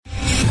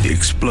the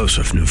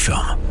explosive new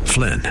film,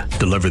 Flynn,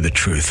 Deliver the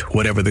Truth,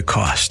 Whatever the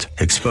Cost,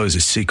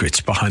 exposes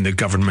secrets behind the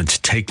government's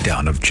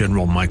takedown of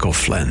General Michael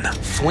Flynn.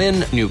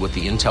 Flynn knew what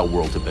the intel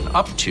world had been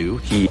up to.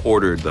 He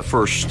ordered the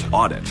first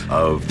audit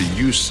of the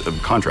use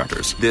of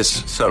contractors.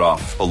 This set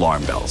off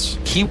alarm bells.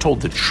 He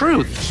told the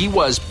truth. He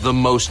was the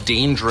most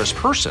dangerous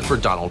person for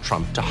Donald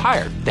Trump to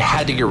hire. They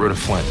had to get rid of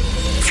Flynn.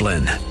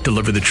 Flynn,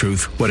 Deliver the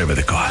Truth, Whatever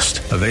the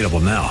Cost. Available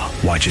now.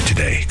 Watch it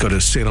today. Go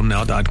to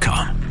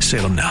salemnow.com.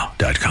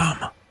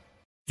 salemnow.com.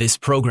 This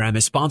program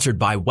is sponsored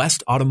by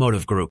West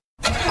Automotive Group.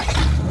 The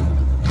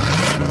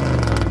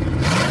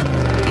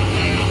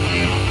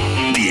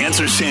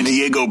Answer San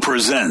Diego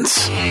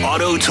presents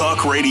Auto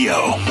Talk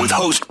Radio with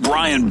host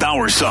Brian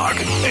Bowersock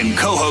and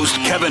co-host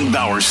Kevin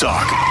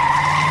Bowersock.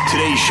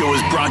 Today's show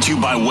is brought to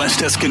you by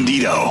West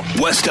Escondido,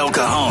 West El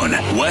Cajon,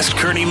 West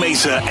Kearny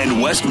Mesa,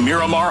 and West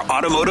Miramar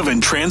Automotive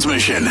and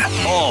Transmission.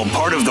 All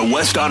part of the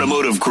West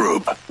Automotive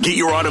Group. Get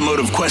your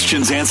automotive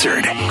questions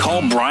answered.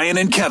 Call Brian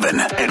and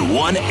Kevin at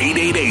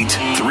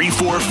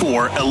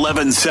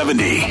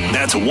 1-888-344-1170.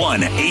 That's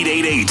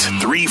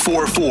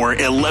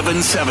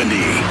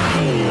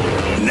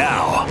 1-888-344-1170.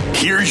 Now,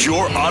 here's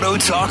your Auto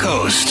Talk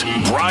host,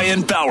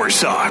 Brian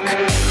Bowersock.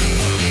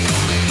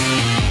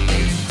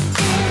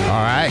 All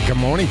right, good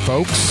morning,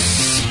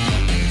 folks.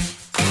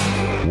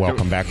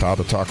 Welcome back to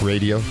Auto Talk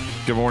Radio.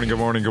 Good morning, good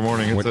morning, good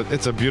morning.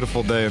 It's a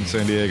beautiful day in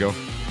San Diego.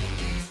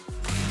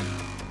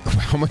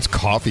 How much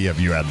coffee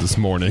have you had this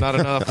morning? Not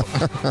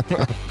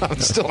enough. I'm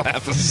still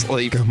half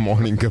asleep. Good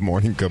morning, good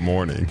morning, good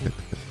morning.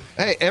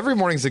 Hey, every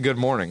morning's a good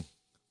morning.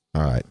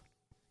 All right.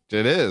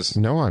 It is.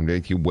 No,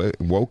 you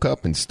woke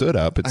up and stood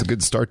up. It's a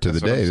good start to the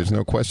day. There's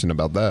no question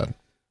about that.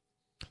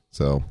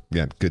 So,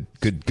 yeah,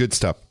 good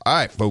stuff. All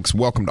right, folks,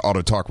 welcome to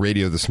Auto Talk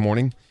Radio this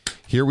morning.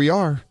 Here we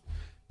are,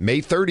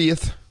 May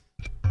 30th,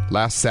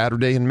 last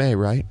Saturday in May,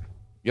 right?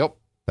 Yep.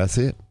 That's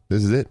it.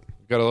 This is it.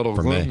 Got a little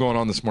gloom going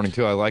on this morning,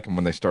 too. I like them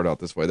when they start out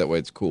this way. That way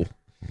it's cool.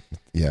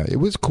 Yeah, it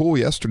was cool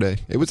yesterday.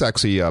 It was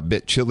actually a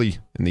bit chilly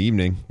in the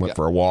evening. Went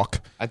for a walk.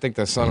 I think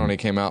the sun only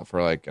came out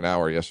for like an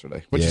hour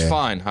yesterday, which is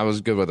fine. I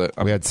was good with it.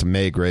 We had some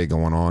May gray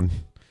going on.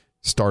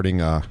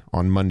 Starting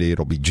on Monday,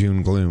 it'll be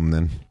June gloom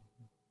then.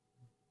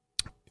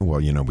 Well,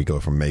 you know, we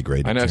go from May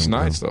grade to I know, June it's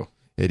nice, gloom.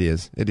 though. It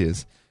is.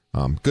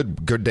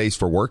 Good days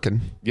for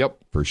working. Yep.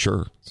 For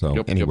sure.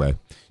 So, anyway,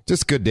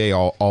 just a good day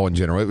all in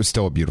general. It was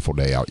still a beautiful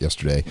day out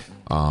yesterday.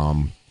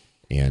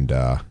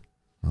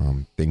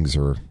 Things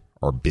are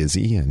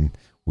busy, and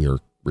we're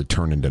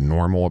returning to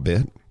normal a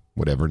bit,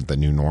 whatever the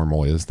new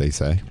normal is, they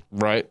say.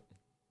 Right.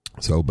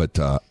 So, but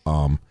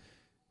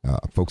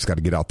folks got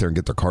to get out there and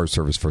get their cars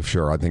serviced for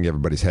sure. I think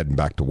everybody's heading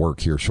back to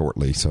work here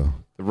shortly, so...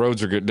 The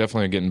roads are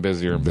definitely getting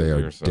busier and busier.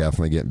 They are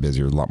definitely getting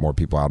busier. A lot more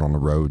people out on the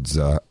roads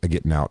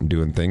getting out and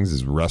doing things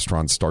as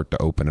restaurants start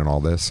to open and all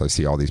this. I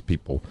see all these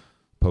people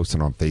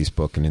posting on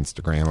Facebook and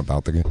Instagram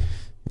about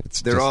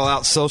they're all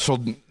out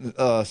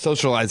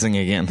socializing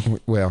again.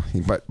 Well,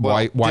 but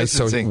why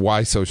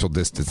social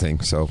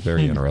distancing? So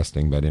very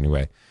interesting. But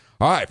anyway,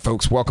 all right,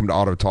 folks, welcome to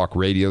Auto Talk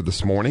Radio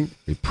this morning.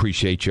 We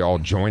appreciate you all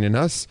joining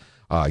us.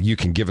 You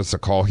can give us a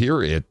call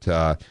here at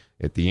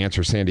The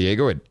Answer San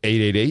Diego at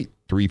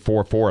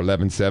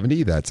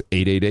 888-344-1170. That's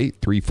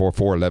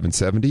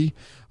 888-344-1170.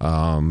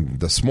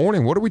 This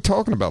morning, what are we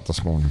talking about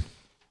this morning?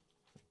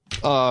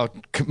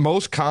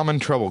 Most common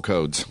trouble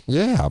codes.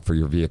 Yeah, for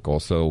your vehicle.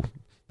 So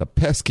the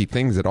pesky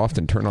things that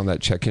often turn on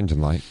that check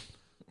engine light,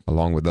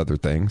 along with other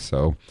things.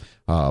 So,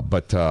 so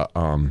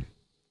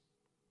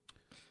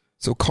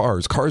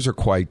cars are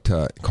quite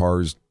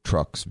cars,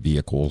 trucks,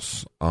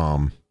 vehicles.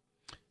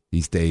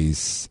 These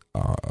days,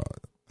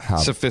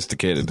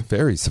 sophisticated,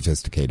 very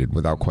sophisticated,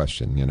 without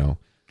question. You know,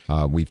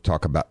 we've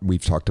talked about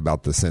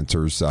the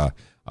sensors,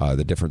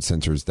 the different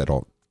sensors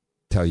that'll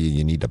tell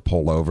you need to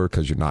pull over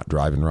because you're not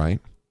driving right.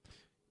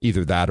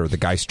 Either that or the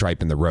guy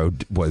striping the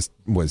road was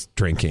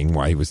drinking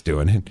while he was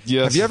doing it.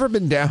 Yes. Have you ever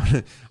been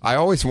down? I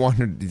always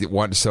wanted.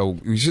 So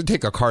you should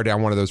take a car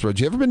down one of those roads.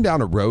 You ever been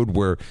down a road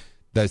where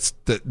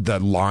the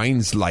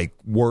lines like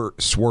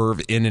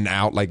swerve in and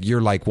out? Like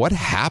you're like, what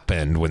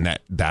happened when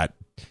that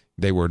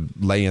they were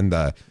laying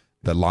the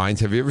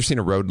lines? Have you ever seen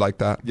a road like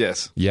that?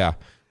 Yes. Yeah.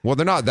 Well,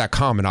 they're not that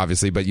common,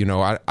 obviously, but you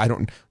know, I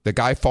don't. Did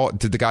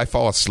the guy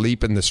fall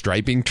asleep in the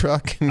striping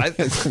truck,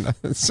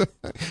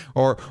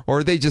 or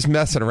are they just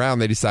messing around?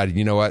 They decided,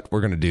 you know what, we're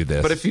going to do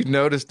this. But if you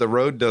notice, the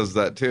road does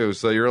that too.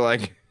 So you're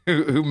like,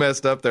 who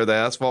messed up there? The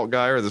asphalt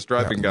guy or the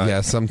striping guy? Yeah,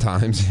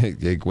 sometimes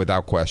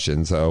without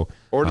question. So,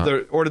 or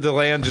did the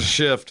land just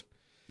shift?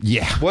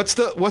 Yeah. What's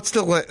the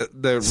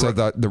so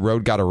the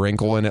road got a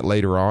wrinkle in it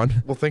later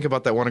on? Well, think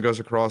about that one that goes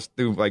across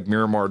through like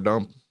Miramar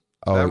Dump.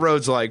 Oh, that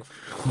road's like...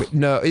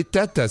 No,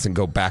 that doesn't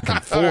go back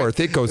and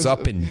forth. It goes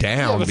up and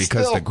down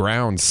because the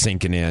ground's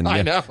sinking in.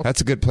 I know.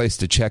 That's a good place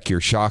to check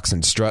your shocks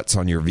and struts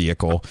on your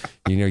vehicle.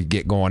 You know, you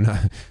get going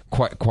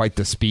quite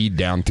the speed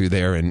down through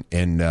there, and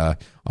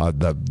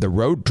the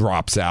road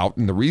drops out.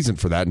 And the reason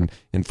for that,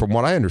 and from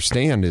what I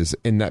understand, is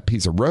in that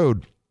piece of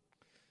road,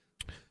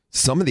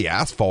 some of the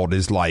asphalt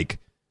is like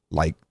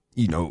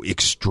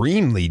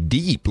extremely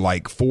deep,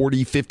 like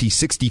 40, 50,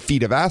 60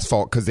 feet of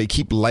asphalt, because they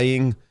keep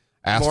laying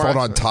asphalt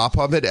on top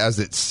of it as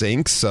it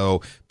sinks.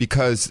 So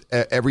because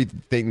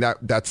everything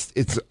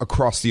it's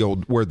across the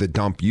old where the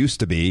dump used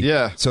to be.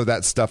 Yeah. So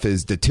that stuff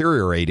is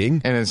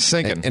deteriorating and it's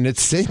sinking. And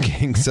it's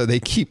sinking. So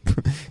they keep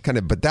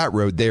but that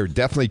road there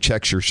definitely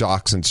checks your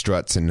shocks and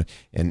struts and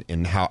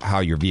how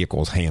your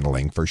vehicle's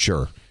handling for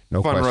sure.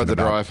 No fun question road to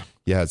about drive. It.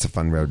 Yeah, it's a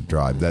fun road to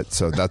drive. I'm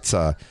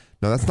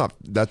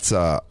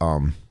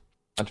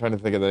trying to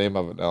think of the name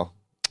of it now.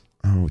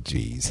 Oh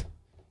geez.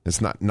 It's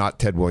not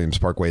Ted Williams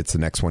Parkway. It's the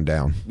next one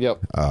down.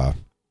 Yep.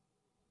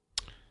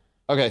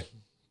 Okay.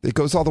 It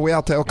goes all the way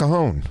out to El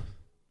Cajon.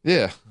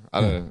 Yeah.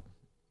 I don't know.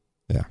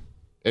 Yeah.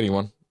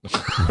 Anyone.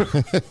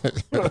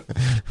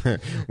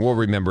 We'll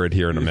remember it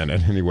here in a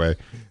minute anyway.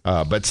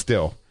 But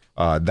still,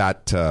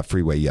 that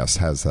freeway, yes,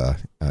 has a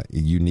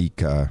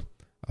unique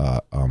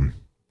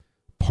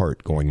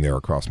part going there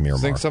across Miramar.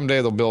 I think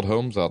someday they'll build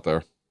homes out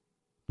there.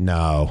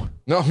 No.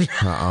 No.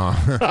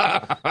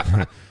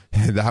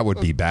 That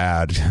would be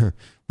bad.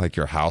 Like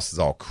your house is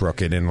all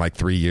crooked in like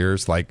 3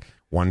 years. Like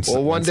one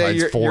day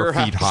side's 4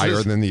 feet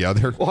higher than the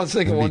other. Well, I was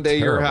thinking one day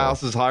your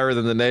house is higher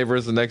than the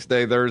neighbors. The next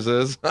day theirs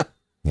is.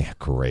 Yeah,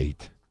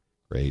 great.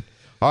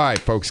 All right,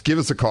 folks, give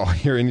us a call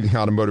here. Anything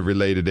automotive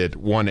related at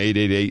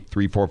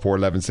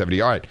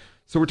 1-888-344-1170. All right.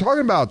 So we're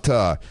talking about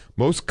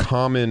most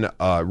common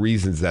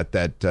reasons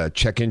that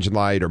check engine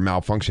light or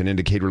malfunction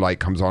indicator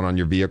light comes on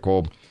your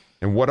vehicle.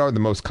 And what are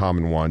the most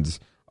common ones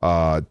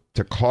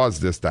to cause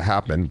this to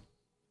happen?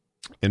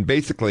 And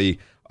basically,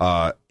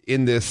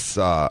 in this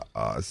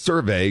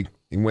survey,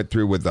 it went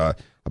through with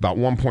about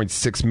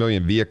 1.6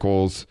 million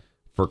vehicles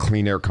for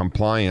clean air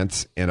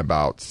compliance, and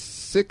about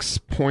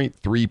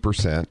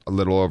 6.3%, a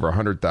little over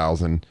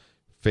 100,000,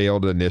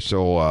 failed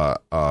initial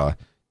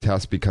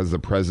test because of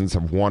the presence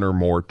of one or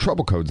more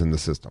trouble codes in the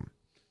system.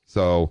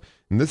 So,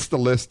 and this is the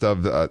list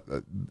of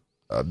the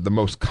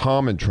most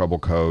common trouble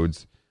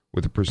codes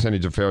with the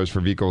percentage of failures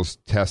for vehicles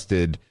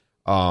tested.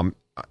 And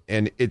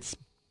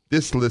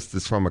this list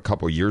is from a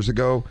couple years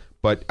ago,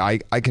 but I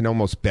can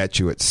almost bet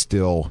you it's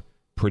still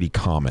pretty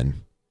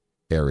common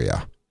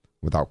area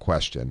without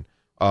question.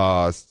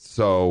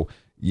 So,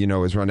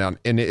 it's run down.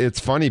 And it's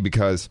funny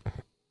because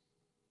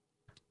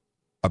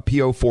a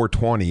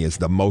PO420 is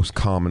the most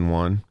common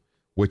one,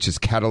 which is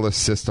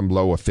catalyst system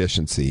low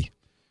efficiency.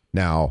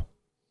 Now,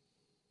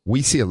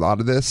 we see a lot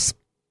of this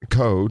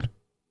code,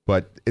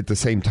 but at the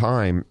same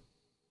time,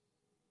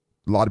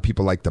 a lot of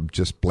people like to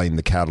just blame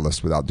the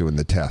catalyst without doing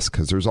the test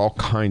because there's all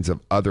kinds of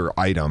other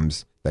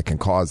items that can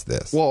cause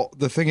this. Well,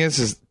 the thing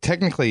is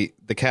technically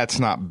the cat's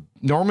not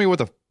normally with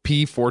a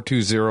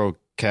P420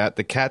 cat.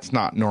 The cat's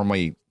not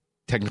normally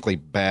technically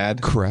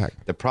bad.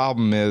 Correct. The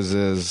problem is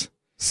there's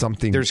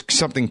something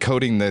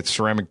coating the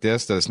ceramic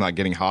disc that it's not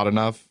getting hot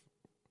enough.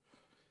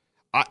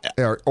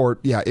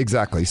 Yeah,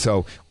 exactly.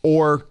 So,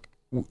 or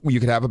you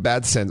could have a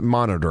bad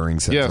monitoring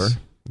sensor. Yes.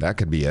 That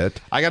could be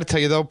it. I got to tell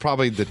you though,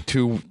 probably the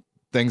two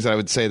things I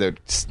would say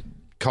that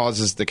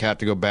causes the cat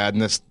to go bad in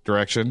this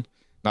direction,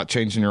 not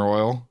changing your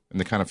oil and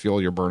the kind of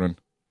fuel you're burning.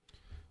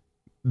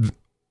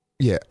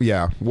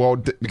 Yeah. Well,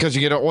 because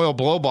you get an oil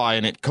blow by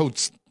and it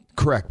coats.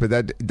 Correct, but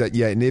that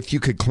and if you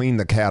could clean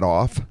the cat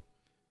off,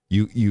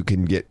 you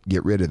can get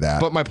rid of that.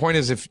 But my point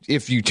is,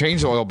 if you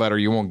change the oil better,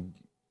 you won't.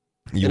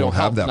 You don't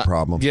have that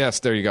problem.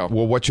 Yes, there you go.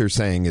 Well, what you're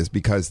saying is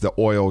because the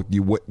oil,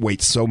 you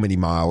wait so many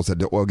miles that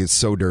the oil gets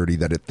so dirty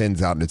that it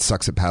thins out and it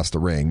sucks it past the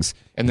rings.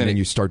 And then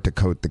you start to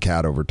coat the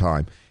cat over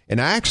time. And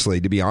actually,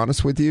 to be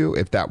honest with you,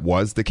 if that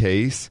was the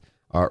case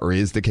or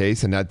is the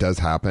case, and that does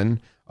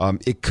happen,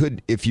 it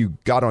could, if you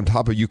got on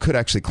top of it, you could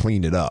actually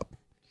clean it up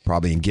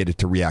probably and get it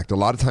to react. A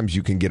lot of times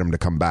you can get them to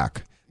come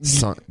back,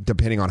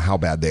 depending on how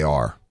bad they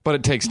are. But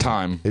it takes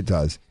time. It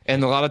does.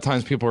 And a lot of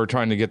times people are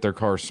trying to get their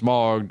car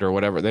smogged or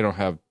whatever. They don't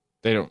have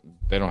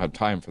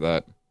time for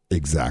that.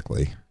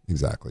 Exactly.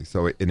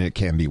 So, it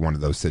can be one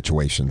of those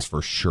situations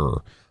for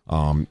sure.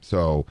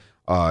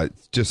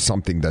 It's just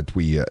something that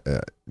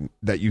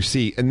that you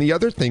see. And the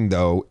other thing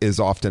though is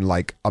often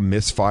like a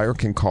misfire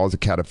can cause a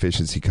cat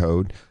efficiency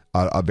code,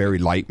 a very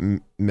light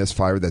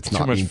misfire that's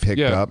not being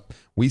picked up.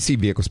 We see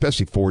vehicles,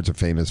 especially Fords are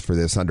famous for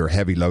this under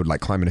heavy load,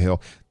 like climbing a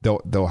hill.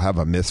 They'll have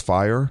a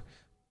misfire,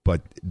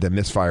 but the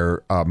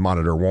misfire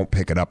monitor won't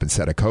pick it up and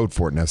set a code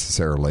for it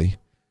necessarily.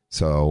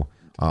 So.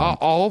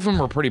 All of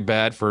them are pretty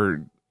bad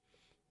for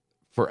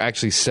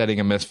actually setting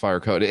a misfire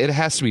code. It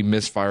has to be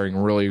misfiring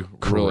really.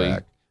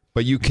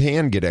 But you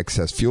can get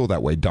excess fuel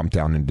that way dumped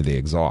down into the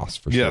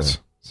exhaust for sure. Yes.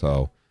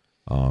 So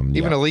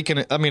even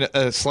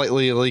a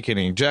slightly leaking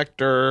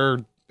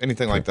injector,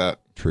 anything like that.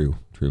 True.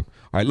 All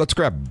right, let's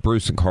grab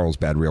Bruce in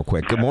Carlsbad real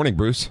quick. Good morning,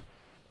 Bruce.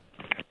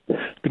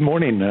 Good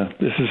morning.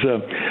 This is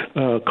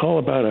a call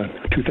about a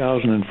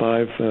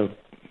 2005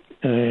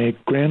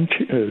 Grand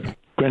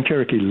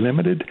Cherokee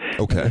Limited.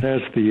 Okay. It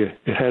has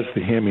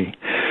the Hemi.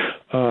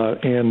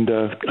 And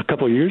a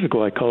couple of years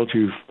ago, I called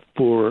you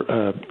for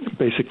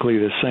basically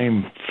the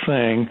same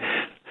thing.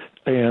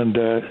 And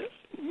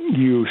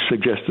you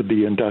suggested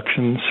the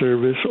induction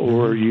service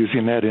or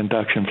using that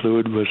induction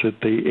fluid. Was it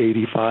the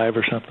 85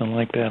 or something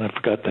like that? I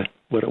forgot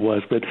what it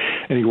was. But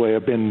anyway,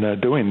 I've been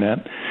doing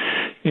that.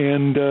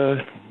 And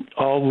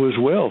all was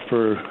well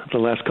for the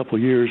last couple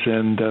of years.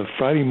 And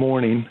Friday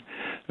morning,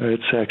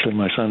 it's actually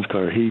my son's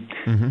car. He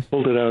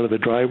pulled it out of the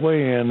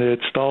driveway, and it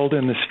stalled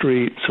in the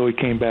street. So he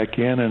came back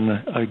in, and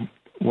I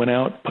went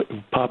out,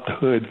 popped the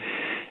hood,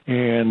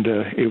 and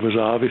it was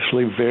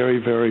obviously very,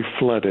 very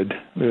flooded.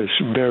 There's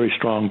very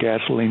strong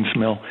gasoline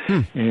smell,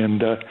 and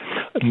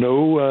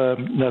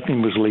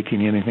nothing was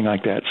leaking, anything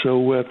like that. So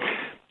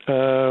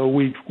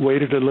we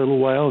waited a little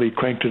while. He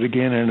cranked it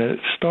again, and it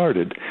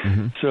started.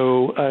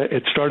 So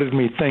it started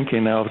me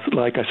thinking. Now,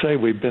 like I say,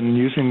 we've been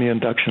using the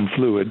induction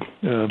fluid,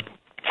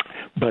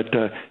 but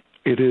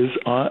it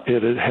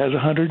has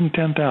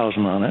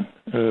 110,000 on it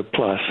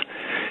plus,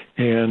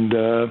 and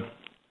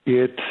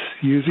it's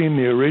using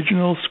the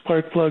original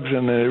spark plugs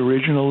and the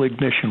original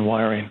ignition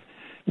wiring.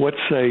 What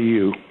say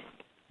you?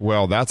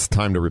 Well, that's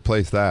time to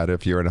replace that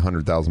if you're at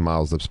 100,000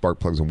 miles of spark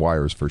plugs and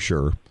wires for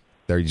sure.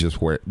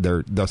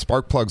 The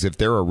spark plugs, if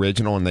they're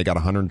original and they got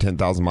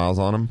 110,000 miles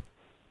on them,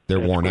 they're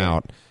worn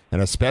out.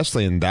 And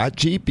especially in that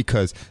Jeep,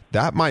 because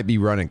that might be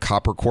running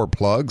copper core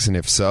plugs, and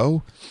if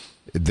so,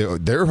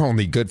 they're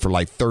only good for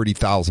like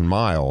 30,000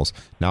 miles.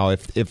 Now,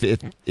 if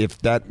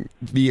that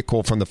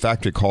vehicle from the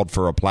factory called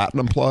for a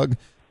platinum plug,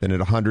 then at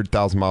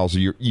 100,000 miles,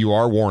 you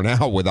are worn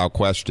out without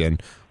question,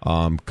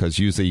 because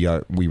usually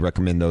we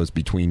recommend those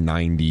between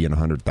 90 and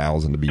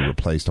 100,000 to be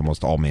replaced.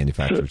 Almost all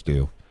manufacturers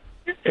do.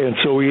 And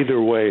so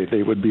either way,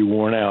 they would be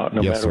worn out,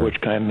 no matter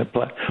which kind of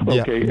plug.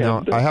 Okay.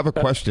 Yeah. Now, I have a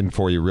question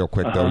for you real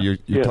quick, though.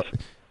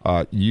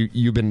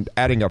 You've been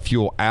adding a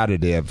fuel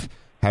additive.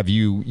 Have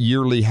you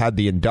yearly had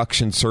the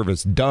induction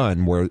service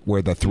done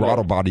where the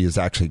throttle body is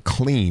actually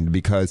cleaned?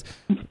 Because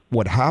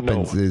what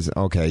happens is,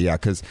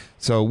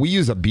 so we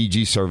use a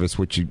BG service,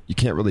 which you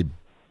can't really,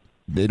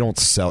 they don't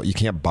sell, you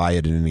can't buy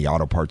it in any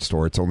auto parts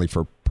store. It's only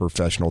for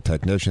professional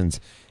technicians.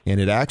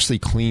 And it actually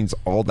cleans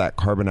all that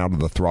carbon out of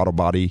the throttle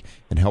body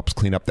and helps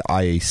clean up the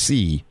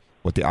IAC.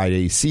 What the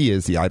IAC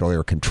is, the idle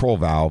air control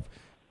valve,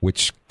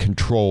 which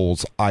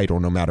controls idle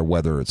no matter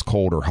whether it's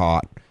cold or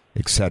hot,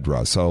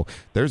 etc. So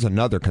there's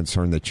another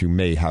concern that you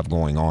may have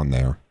going on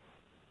there.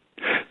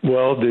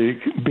 Well,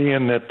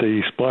 being that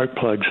the spark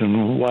plugs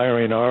and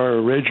wiring are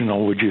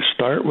original, would you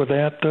start with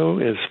that, though,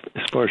 as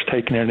far as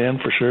taking it in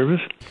for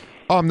service?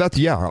 I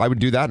would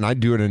do that, and I'd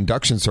do an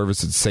induction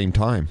service at the same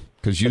time.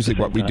 Because usually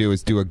what we do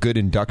is do a good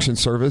induction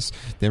service,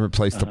 then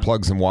replace the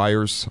plugs and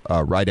wires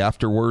right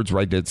afterwards,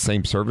 right at the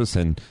same service,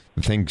 and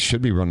the thing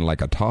should be running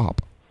like a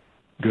top.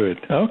 Good.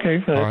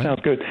 Okay, that sounds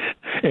good.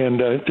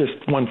 And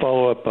just one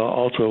follow-up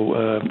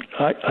also.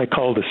 I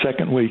called the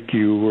second week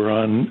you were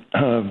on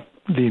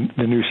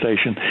the new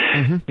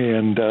station,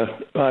 and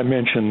I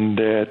mentioned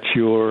that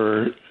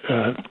your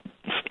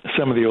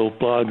some of the old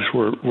blogs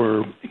were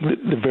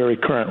the very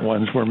current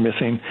ones were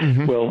missing.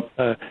 Well,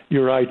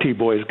 your IT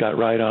boys got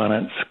right on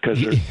it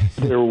because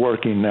they're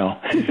working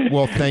now.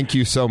 Well, thank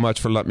you so much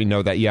for letting me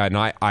know that. Yeah, and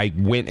I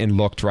went and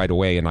looked right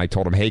away, and I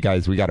told them, hey,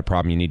 guys, we got a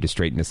problem. You need to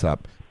straighten this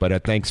up.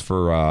 But thanks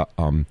for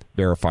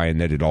verifying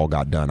that it all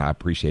got done. I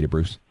appreciate it,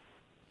 Bruce.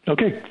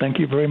 Okay, thank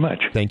you very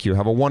much. Thank you.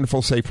 Have a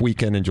wonderful, safe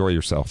weekend. Enjoy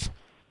yourself.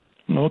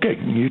 Okay,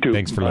 you too.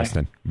 Thanks for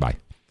listening. Bye.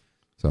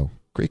 So,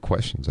 great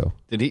questions, though.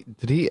 Did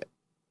he?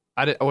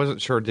 I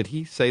wasn't sure. Did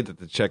he say that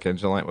the check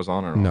engine light was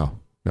on or not?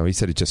 No. He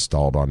said it just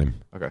stalled on him.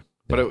 Okay,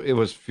 but it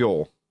was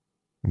fuel.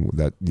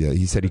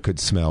 He said he could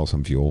smell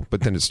some fuel,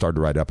 but then it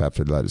started right up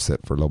after they let it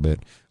sit for a little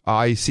bit.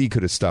 IC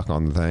could have stuck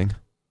on the thing.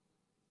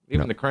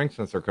 Even the crank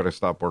sensor could have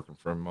stopped working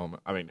for a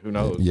moment. I mean, who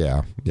knows?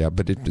 Yeah,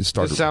 but it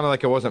started. It sounded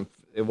like it wasn't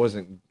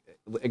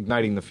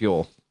igniting the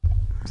fuel.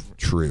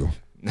 True.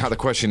 Now the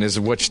question is,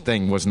 which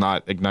thing was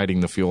not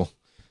igniting the fuel?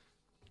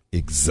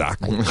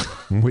 Exactly.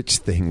 Which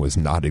thing was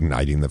not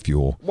igniting the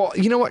fuel? Well,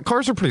 you know what?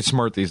 Cars are pretty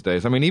smart these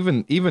days. I mean,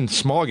 even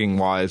smogging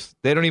wise,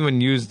 they don't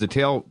even use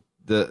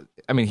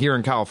here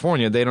in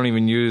California, they don't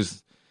even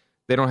use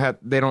the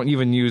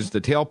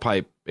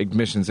tailpipe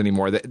emissions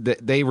anymore.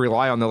 They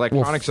rely on the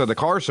electronics of the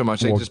car so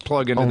much they just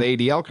plug into the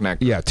ADL connector.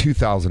 Yeah,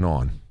 2,000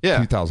 on. Yeah,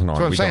 2,000 on.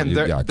 So I'm saying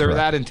they're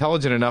that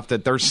intelligent enough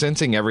that they're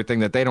sensing everything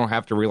that they don't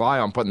have to rely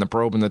on putting the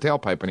probe in the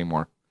tailpipe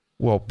anymore.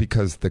 Well,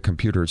 because the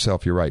computer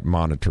itself, you're right,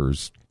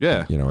 monitors.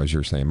 Yeah. As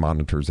you're saying,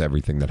 monitors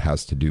everything that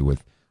has to do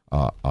with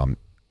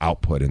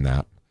output in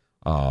that.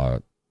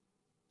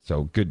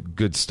 So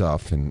good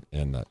stuff, and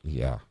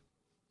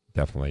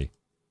definitely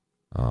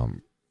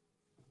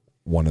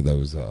one of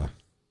those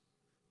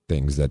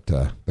things that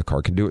the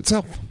car can do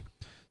itself.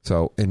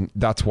 So, and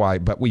that's why.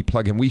 But we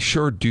plug in. We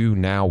sure do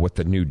now with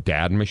the new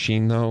DAD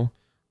machine, though.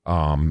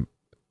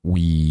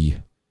 We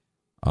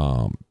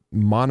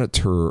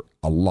monitor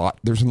a lot.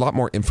 There's a lot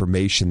more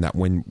information that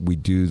when we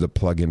do the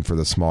plug-in for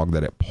the smog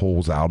that it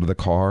pulls out of the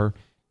car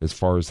as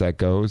far as that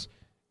goes.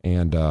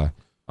 And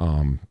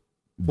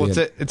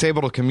it's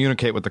able to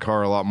communicate with the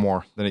car a lot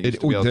more than it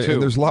used to be able to.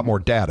 And there's a lot more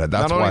data.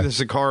 That's not only is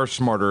the car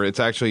smarter, it's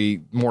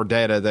actually more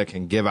data that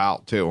can give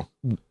out too.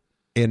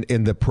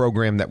 in the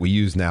program that we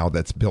use now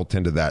that's built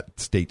into that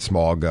state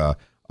smog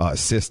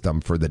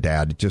system for the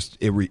dad,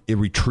 it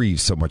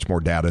retrieves so much more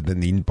data than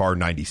the bar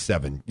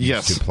 97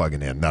 used to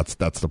plugging in. That's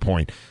the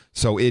point.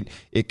 So it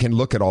can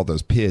look at all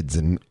those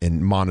PIDs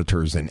and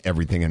monitors and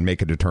everything and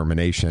make a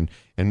determination.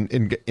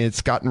 And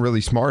it's gotten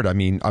really smart. I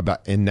mean,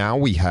 and now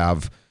we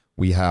have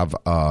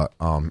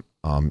what's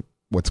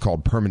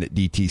called permanent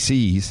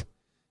DTCs,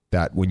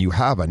 that when you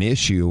have an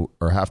issue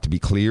or have to be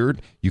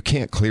cleared, you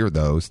can't clear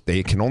those.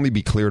 They can only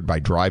be cleared by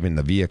driving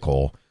the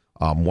vehicle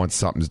once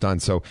something's done.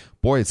 So,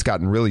 boy, it's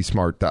gotten really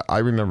smart. I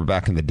remember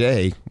back in the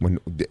day when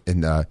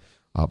in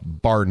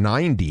bar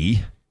 90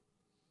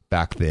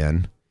 back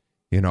then,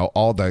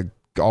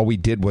 all we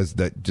did was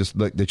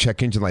the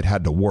check engine light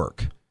had to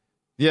work.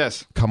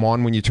 Yes. Come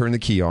on when you turn the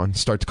key on.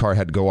 Start the car,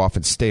 had to go off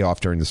and stay off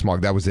during the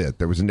smog. That was it.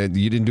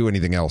 You didn't do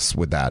anything else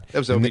with that. That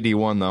was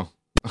OBD1 though.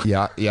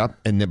 Yeah.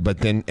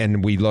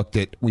 And we looked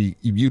at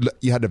you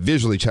had to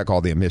visually check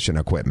all the emission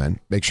equipment,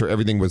 make sure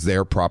everything was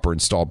there, proper,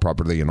 installed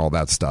properly, and all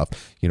that stuff.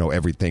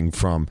 Everything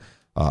from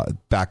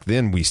back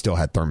then we still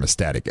had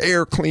thermostatic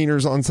air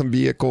cleaners on some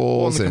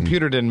vehicles. Well, and the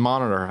computer didn't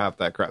monitor half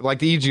that crap. Like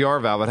the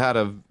EGR valve, it had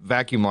a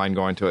vacuum line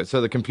going to it,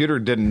 so the computer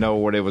didn't know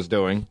what it was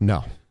doing.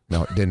 No,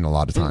 it didn't a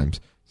lot of times.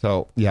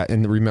 So, yeah,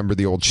 and remember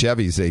the old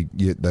Chevys, the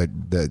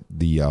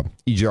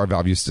EGR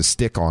valve used to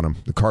stick on them.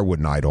 The car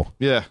wouldn't idle.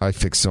 Yeah. I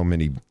fixed so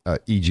many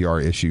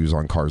EGR issues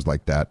on cars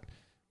like that,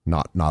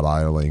 not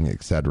idling,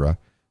 etc.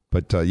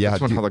 But, yeah.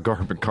 That's when all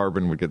the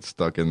carbon would get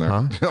stuck in there.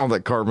 Huh? All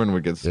that carbon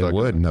would get stuck. It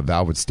would, and the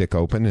valve would stick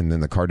open, and then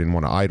the car didn't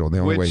want to idle.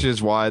 Which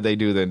is why they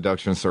do the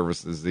induction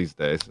services these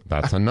days.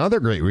 That's another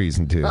great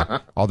reason, too.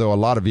 Although a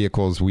lot of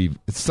vehicles,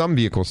 some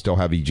vehicles still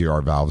have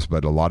EGR valves,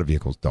 but a lot of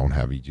vehicles don't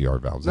have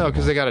EGR valves. No,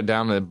 because they got it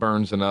down and it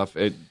burns enough.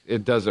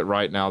 It does it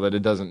right now that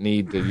it doesn't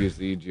need to use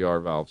the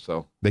EGR valve.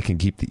 So they can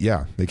keep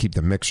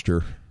the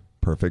mixture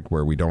perfect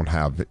where we don't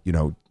have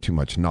too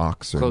much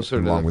NOx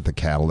along with the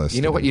catalyst.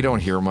 You know what you don't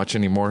hear much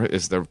anymore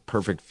is the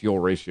perfect fuel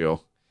ratio.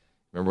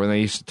 Remember when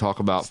they used to talk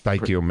about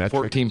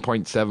stoichiometric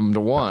 14.7 to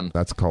 1?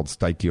 That's called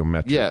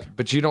stoichiometric. Yeah,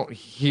 but you don't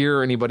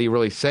hear anybody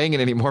really saying it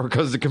anymore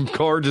because the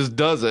car just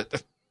does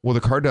it. Well, the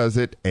car does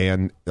it,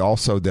 and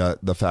also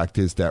the fact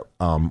is that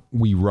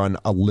we run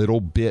a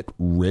little bit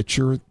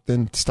richer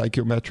than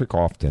stoichiometric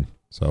often.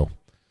 So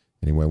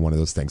anyway, one of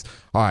those things.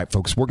 All right,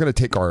 folks, we're going to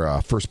take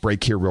our first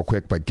break here real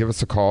quick, but give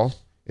us a call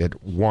at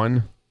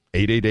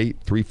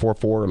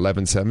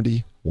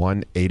 1-888-344-1170,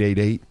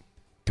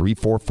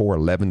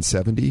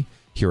 1-888-344-1170,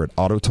 here at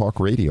Auto Talk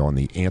Radio on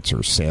The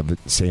Answer, San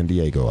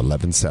Diego,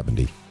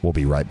 1170. We'll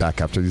be right back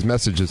after these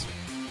messages.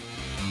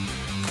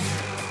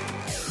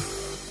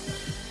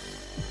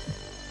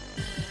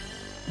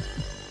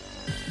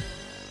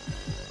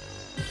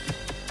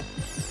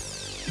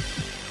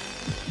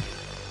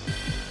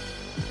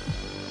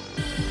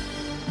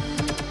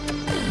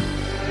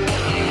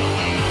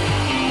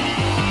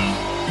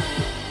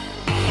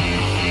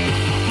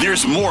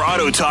 There's more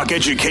Auto Talk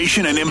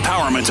education and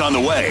empowerment on the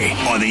way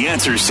on The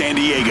Answer San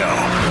Diego.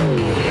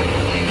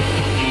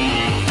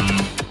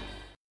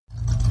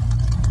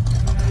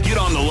 Get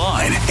on the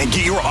line and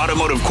get your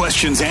automotive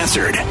questions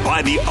answered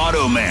by the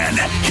Auto Man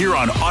here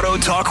on Auto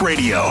Talk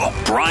Radio.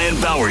 Brian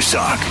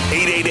Bowersock,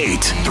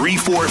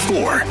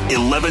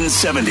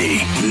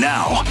 888-344-1170.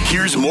 Now,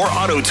 here's more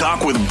Auto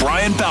Talk with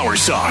Brian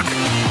Bowersock.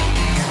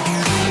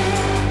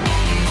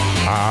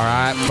 All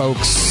right,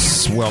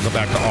 folks, welcome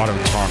back to Auto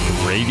Talk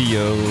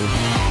Radio.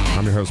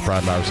 I'm your host,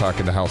 Brian Bowersock.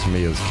 In the house with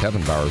me is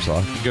Kevin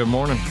Bowersock. Good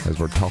morning. As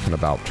we're talking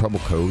about trouble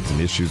codes and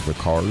issues with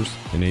cars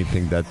and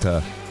anything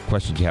that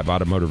questions you have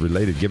automotive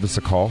related, give us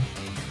a call.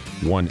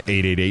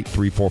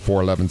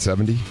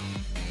 1-888-344-1170.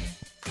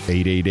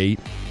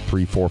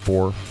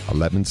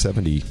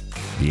 888-344-1170.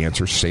 The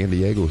Answer San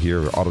Diego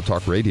here at Auto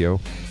Talk Radio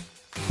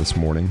this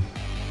morning.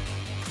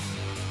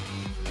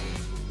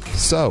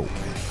 So.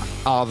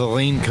 The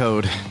lien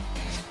code.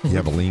 You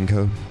have a lien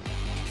code?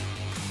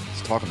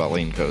 Let's talk about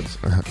lien codes.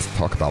 Let's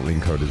talk about lien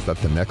code. Is that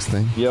the next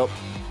thing? Yep.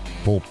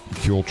 Full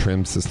fuel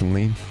trim system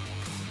lien?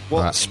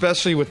 Well,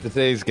 especially with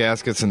today's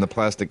gaskets and the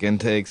plastic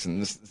intakes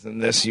and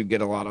this, you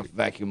get a lot of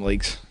vacuum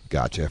leaks.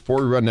 Gotcha.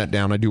 Before we run that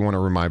down, I do want to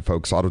remind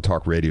folks, Auto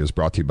Talk Radio is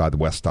brought to you by the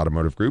West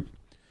Automotive Group,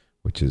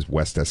 which is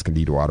West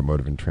Escondido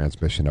Automotive and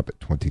Transmission up at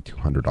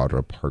 2200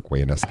 Auto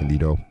Parkway in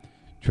Escondido.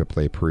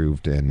 AAA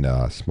approved and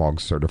smog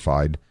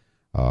certified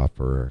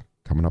for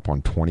coming up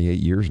on 28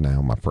 years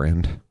now, my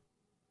friend.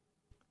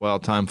 Well,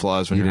 time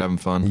flies when you're having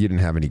fun. You didn't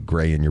have any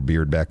gray in your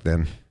beard back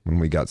then when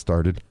we got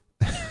started.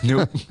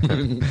 Nope.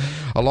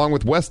 Along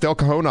with West El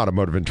Cajon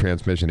Automotive and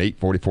Transmission,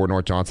 844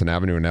 North Johnson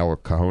Avenue in El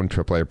Cajon,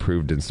 AAA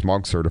approved and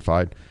smog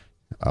certified.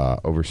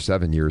 Over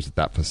 7 years at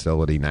that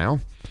facility now.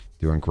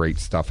 Doing great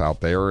stuff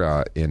out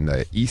there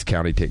in East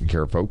County, taking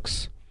care of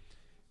folks.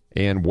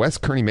 And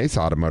West Kearny Mesa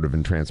Automotive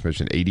and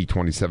Transmission,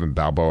 8027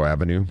 Balboa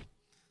Avenue.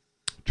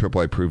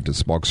 AAA approved and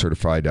smog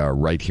certified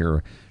right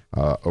here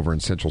over in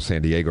Central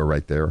San Diego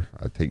right there.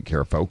 Taking care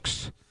of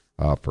folks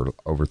for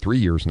over 3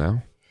 years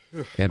now.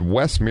 And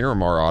West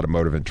Miramar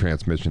Automotive and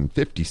Transmission,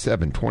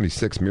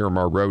 5726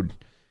 Miramar Road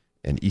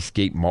and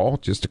Eastgate Mall,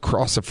 just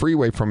across the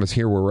freeway from us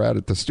here where we're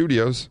at the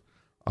studios.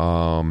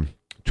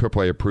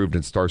 AAA approved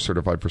and STAR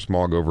certified for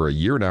smog over a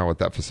year now at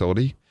that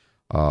facility.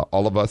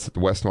 All of us at the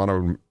West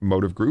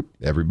Automotive Group,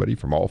 everybody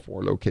from all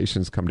 4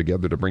 locations, come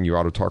together to bring you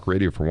Auto Talk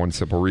Radio for one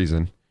simple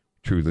reason.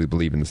 Truly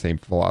believe in the same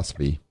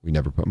philosophy. We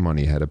never put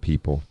money ahead of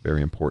people.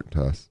 Very important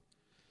to us.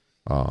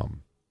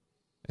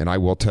 And I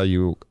will tell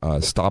you,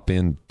 stop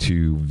in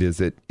to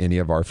visit any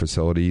of our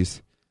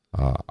facilities.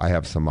 I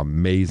have some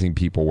amazing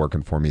people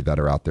working for me that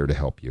are out there to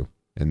help you.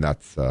 And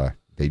that's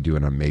they do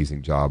an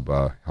amazing job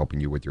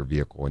helping you with your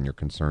vehicle and your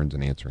concerns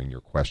and answering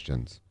your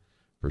questions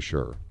for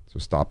sure. So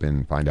stop in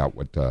and find out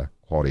what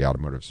Quality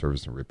Automotive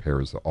Service and Repair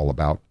is all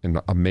about.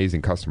 And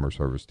amazing customer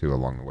service, too,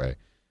 along the way.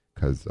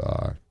 Because,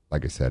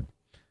 like I said,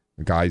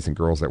 the guys and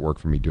girls that work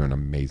for me do an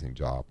amazing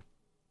job.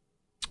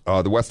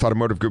 The West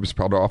Automotive Group is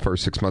proud to offer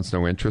 6 months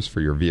no interest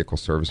for your vehicle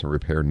service and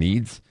repair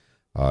needs.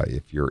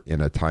 If you're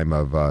in a time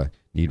of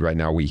need right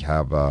now, we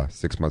have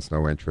 6 months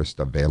no interest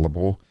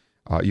available.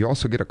 You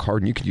also get a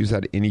card, and you can use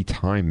that any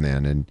time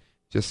then, and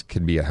just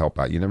can be a help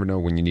out. You never know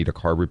when you need a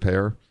car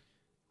repair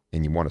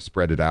and you want to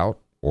spread it out,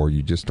 or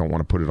you just don't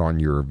want to put it on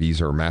your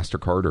Visa or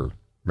MasterCard or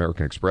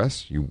American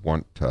Express. You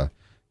want to,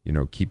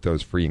 keep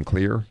those free and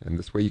clear, and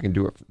this way you can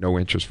do it for no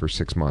interest for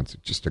 6 months.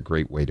 It's just a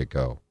great way to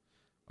go,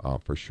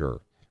 for sure.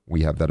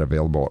 We have that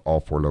available at all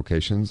 4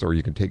 locations, or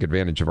you can take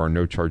advantage of our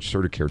no-charge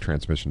Certicare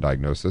transmission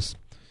diagnosis.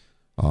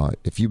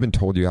 If you've been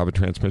told you have a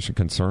transmission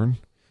concern,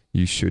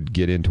 you should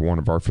get into one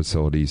of our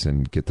facilities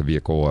and get the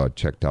vehicle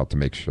checked out to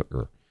make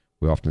sure.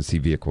 We often see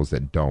vehicles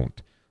that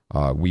don't.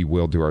 We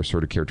will do our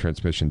Certicare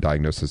transmission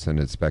diagnosis and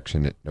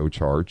inspection at no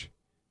charge,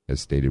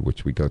 as stated,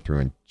 which we go through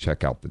and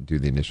check out, do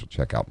the initial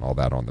checkout and all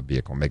that on the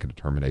vehicle, make a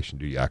determination,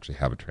 do you actually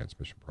have a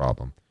transmission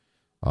problem?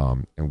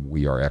 And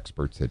we are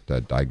experts at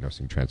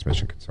diagnosing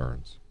transmission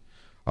concerns.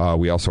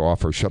 We also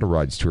offer shuttle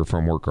rides to or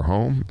from work or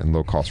home and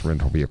low-cost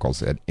rental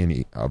vehicles at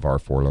any of our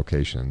 4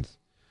 locations.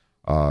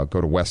 Go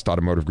to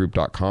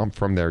westautomotivegroup.com.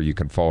 From there, you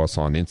can follow us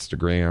on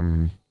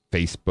Instagram,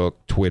 Facebook,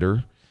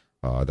 Twitter.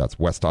 That's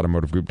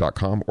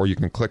westautomotivegroup.com. Or you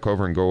can click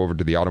over and go over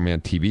to the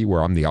Automan TV,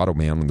 where I'm the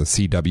Automan on the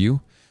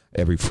CW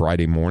every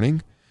Friday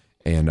morning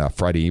and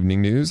Friday evening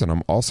news. And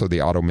I'm also the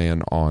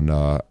Automan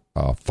on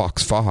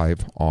Fox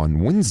 5 on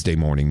Wednesday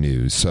morning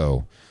news.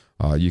 So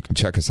you can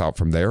check us out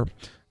from there.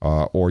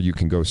 Or you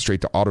can go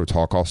straight to Auto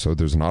Talk. Also,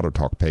 there's an Auto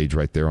Talk page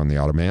right there on the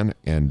Automan.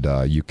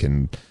 And you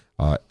can,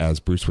 as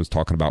Bruce was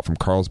talking about from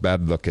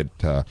Carlsbad, look at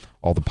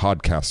all the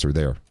podcasts are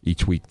there.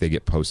 Each week they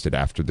get posted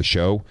after the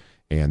show.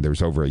 And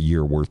there's over a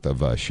year worth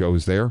of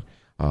shows there.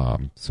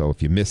 So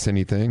if you miss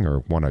anything or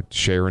want to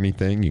share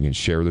anything, you can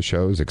share the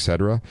shows,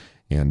 etc.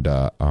 And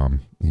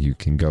you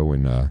can go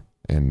and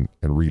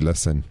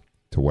re-listen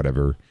to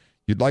whatever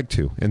you'd like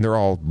to. And they're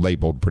all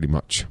labeled pretty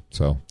much.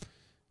 So,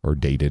 or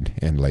dated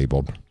and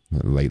labeled.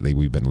 Lately,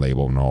 we've been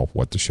labeling all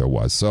what the show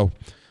was. So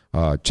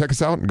check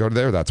us out and go to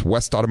there. That's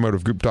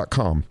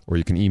westautomotivegroup.com. Or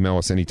you can email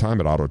us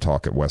anytime at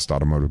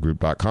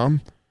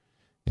autotalk@westautomotivegroup.com.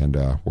 And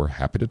we're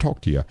happy to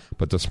talk to you.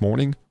 But this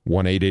morning,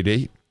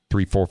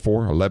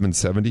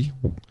 1-888-344-1170.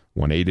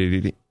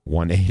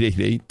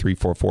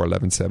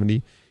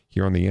 1-888-344-1170.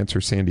 Here on The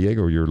Answer San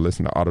Diego, you're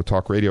listening to Auto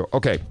Talk Radio.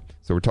 Okay,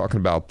 so we're talking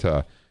about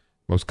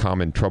most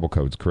common trouble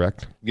codes,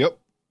 correct? Yep.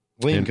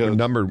 Lien code.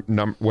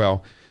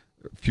 Well,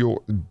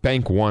 fuel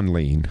bank 1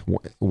 lien.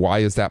 Why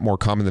is that more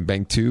common than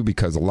bank 2?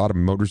 Because a lot of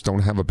motors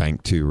don't have a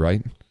bank 2,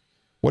 right?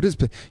 What is,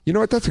 you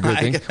know what? That's a good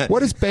thing. What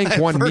does bank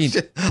 1 mean?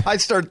 I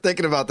started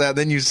thinking about that.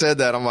 Then you said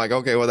that. I'm like,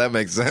 okay, well, that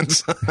makes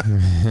sense.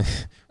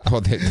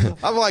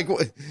 I'm like,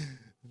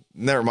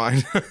 never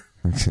mind.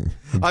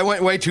 I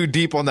went way too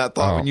deep on that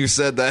thought when you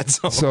said that.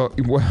 So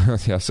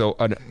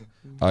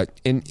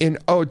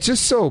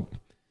just so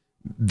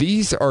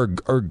these are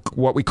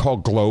what we call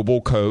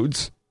global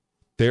codes.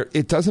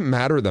 It doesn't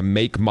matter the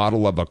make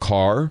model of a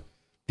car.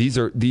 These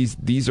are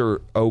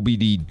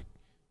OBD2,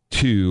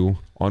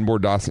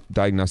 onboard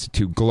diagnostic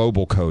 2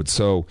 global codes.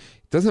 So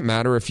it doesn't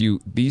matter if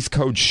these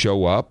codes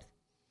show up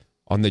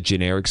on the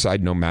generic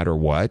side, no matter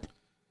what.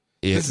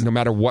 No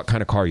matter what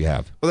kind of car you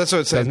have. Well, that's what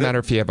it says. Doesn't matter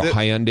if you have a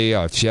Hyundai,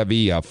 a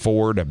Chevy, a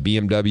Ford, a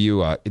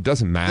BMW. It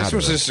doesn't matter. This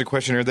was just a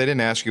questionnaire. They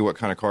didn't ask you what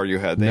kind of car you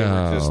had.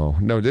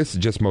 No, this is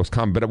just most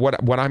common. But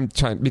what I'm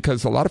trying,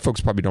 because a lot of folks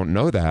probably don't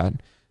know that.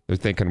 They're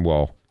thinking,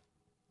 well,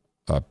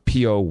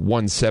 PO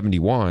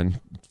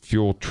 171,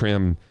 fuel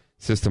trim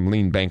system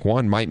lien bank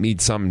 1 might mean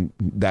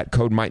that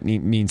code might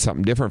mean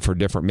something different for a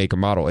different make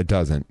and model. It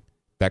doesn't.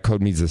 That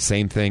code means the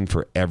same thing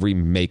for every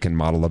make and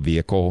model of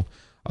vehicle.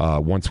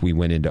 Once we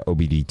went into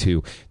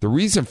OBD2, the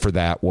reason for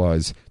that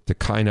was to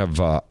kind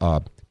of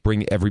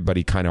bring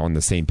everybody kind of on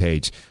the same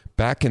page.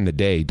 Back in the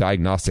day,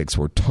 diagnostics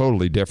were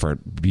totally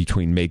different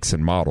between makes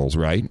and models,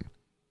 right?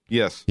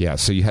 Yes. Yeah.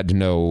 So you had to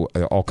know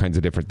all kinds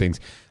of different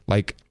things.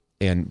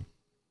 And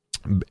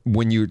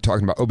when you're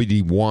talking about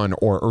OBD1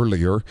 or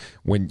earlier,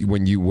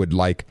 when you would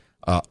I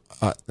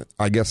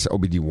guess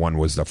OBD1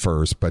 was the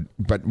first, but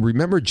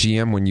remember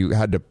GM when you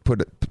had to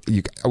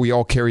we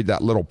all carried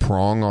that little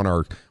prong on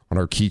our on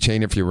our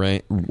keychain, if you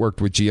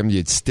worked with GM,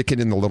 you'd stick it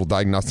in the little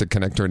diagnostic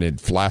connector and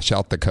it'd flash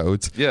out the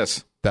codes.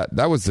 Yes.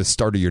 That was the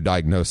start of your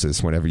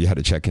diagnosis whenever you had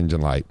a check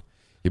engine light.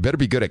 You better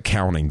be good at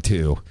counting,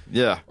 too.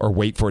 Yeah. Or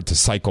wait for it to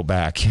cycle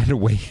back. You had to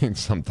wait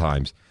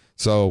sometimes.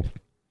 So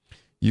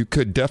you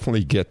could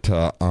definitely get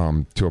to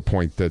a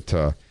point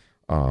that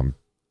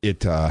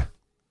it a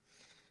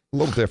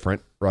little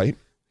different, right?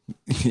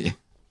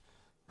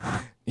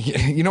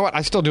 You know what?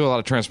 I still do a lot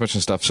of transmission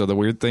stuff. So the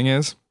weird thing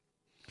is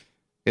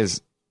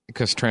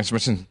because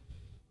transmission,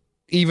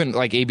 even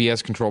like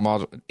ABS control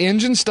module,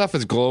 engine stuff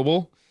is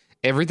global.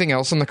 Everything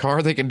else in the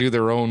car, they can do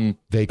their own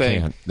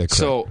thing.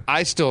 So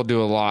I still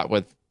do a lot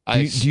with.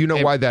 Do you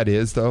know why that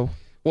is, though?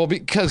 Well,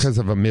 because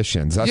of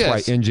emissions. That's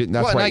why engine.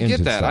 That's why I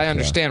get that. Stuff, I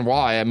understand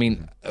why. I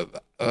mean,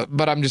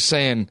 but I'm just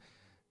saying,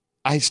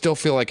 I still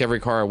feel like every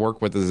car I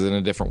work with is in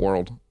a different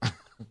world.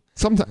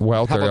 Sometimes,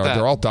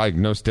 they're all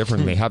diagnosed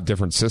different. They have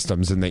different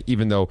systems, and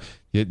even though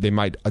they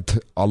might,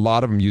 a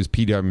lot of them use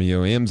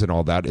PWMs and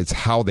all that. It's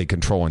how they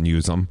control and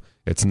use them.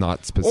 It's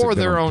not specific. Or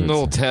their own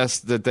little tests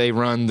that they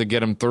run to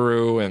get them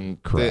through, and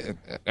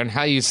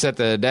how you set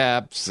the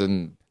adapts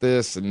and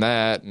this and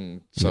that,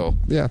 and so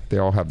yeah, they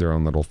all have their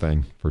own little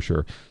thing for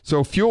sure.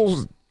 So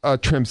fuel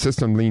trim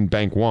system lean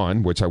bank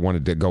one, which I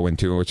wanted to go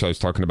into, which I was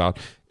talking about,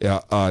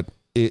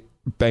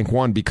 bank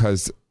one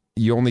because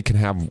you only can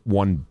have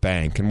one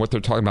bank, and what they're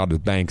talking about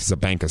is a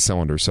bank of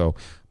cylinders. So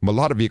a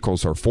lot of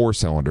vehicles are 4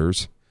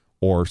 cylinders,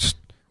 or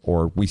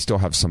we still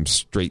have some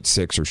straight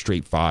 6 or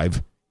straight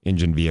 5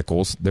 engine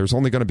vehicles. There's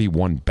only going to be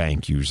one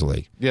bank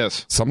usually.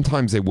 Yes.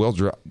 Sometimes they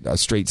will a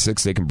straight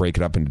 6. They can break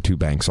it up into 2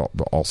 banks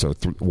also,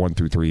 1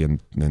 through 3 and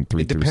then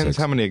 3 through 6. It depends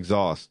how many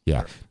exhausts.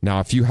 Yeah.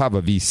 Now, if you have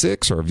a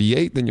V6 or a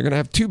V8, then you're going to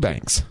have 2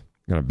 banks.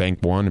 You're going to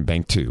bank 1 and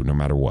bank 2, no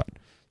matter what.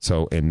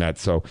 So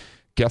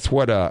guess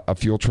what a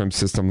fuel trim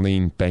system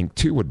lean bank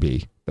 2 would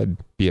be? That'd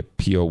be a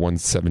PO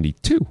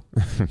 172.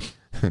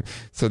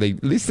 So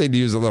at least they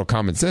use a little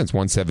common sense.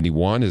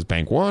 171 is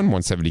bank 1,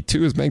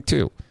 172 is bank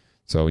 2.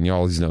 So, and you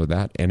always know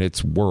that, and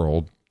it's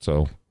world,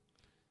 so,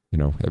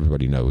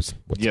 everybody knows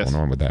what's going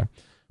on with that.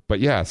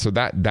 But yeah, so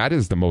that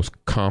is the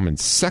most common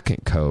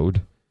second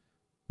code,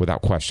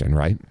 without question,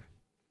 right?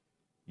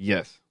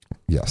 Yes.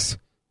 Yes.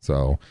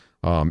 So,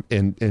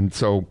 and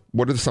so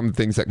what are some of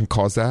the things that can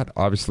cause that?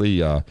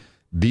 Obviously,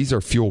 these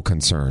are fuel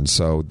concerns.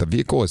 So the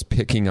vehicle is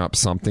picking up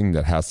something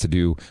that has to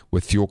do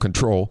with fuel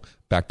control,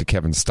 back to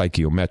Kevin's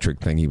stoichiometric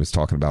thing he was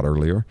talking about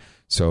earlier.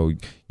 So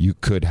you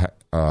could,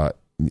 and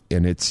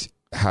it's,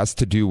 has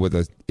to do with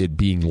it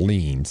being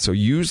lean. So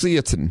usually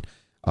it's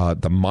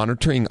the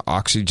monitoring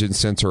oxygen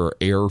sensor or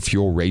air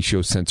fuel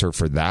ratio sensor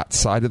for that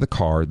side of the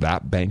car,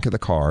 that bank of the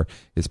car,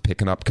 is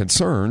picking up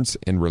concerns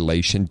in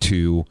relation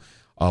to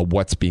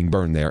what's being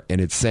burned there.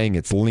 And it's saying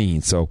it's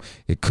lean. So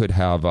it could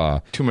have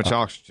too much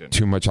oxygen.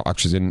 Too much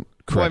oxygen.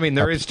 Correct. Well, I mean,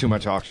 there is too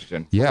much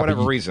oxygen for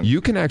whatever reason.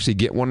 You can actually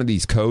get one of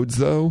these codes,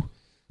 though,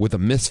 with a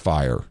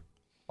misfire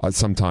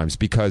sometimes,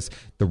 because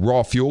the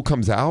raw fuel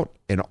comes out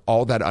and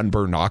all that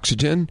unburned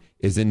oxygen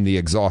is in the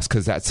exhaust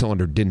because that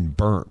cylinder didn't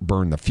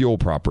burn the fuel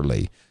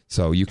properly.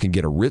 So you can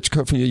get a rich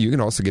code from you. You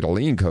can also get a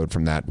lean code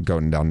from that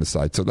going down the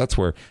side. So that's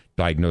where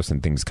diagnosing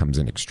things comes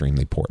in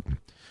extremely important.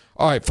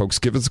 All right, folks,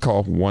 give us a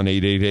call,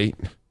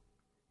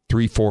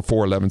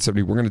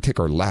 1-888-344-1170. We're going to take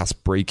our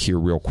last break here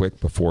real quick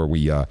before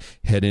we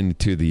head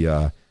into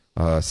the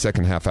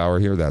second half hour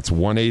here. That's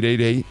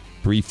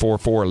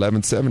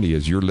 1-888-344-1170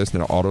 as you're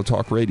listening to Auto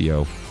Talk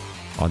Radio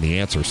on The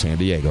Answer San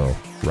Diego.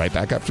 Right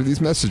back after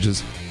these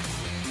messages.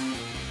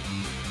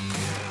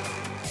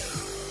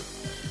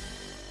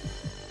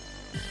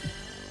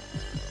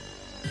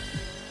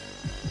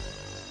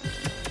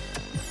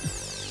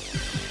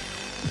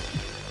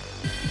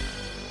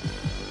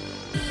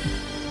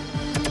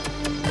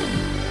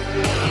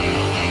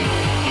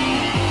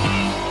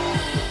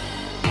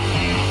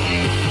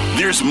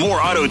 There's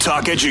more Auto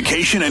Talk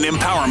education and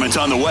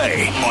empowerment on the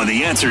way on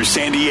The Answer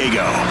San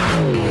Diego.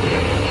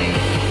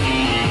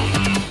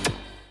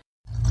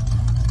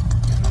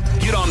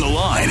 Get on the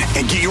line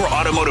and get your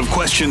automotive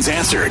questions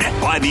answered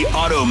by the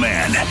Auto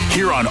Man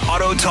here on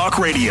Auto Talk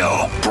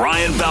Radio.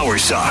 Brian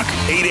Bowersock,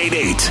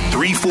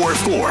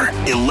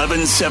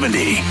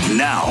 888-344-1170.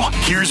 Now,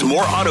 here's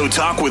more Auto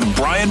Talk with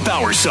Brian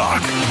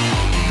Bowersock.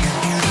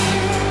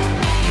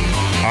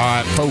 All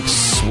right,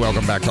 folks,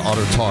 welcome back to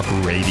Auto Talk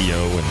Radio,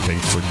 and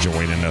thanks for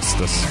joining us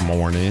this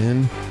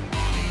morning.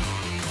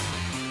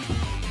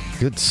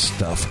 Good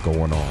stuff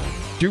going on.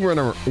 Do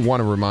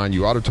want to remind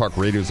you, Auto Talk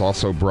Radio is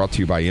also brought to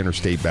you by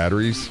Interstate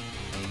Batteries.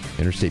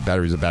 Interstate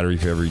Batteries, a battery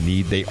for every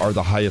need. They are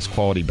the highest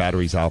quality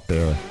batteries out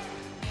there.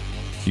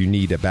 If you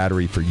need a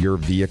battery for your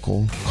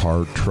vehicle,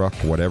 car, truck,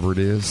 whatever it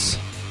is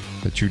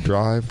that you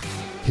drive,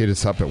 hit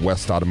us up at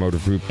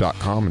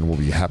westautomotivegroup.com, and we'll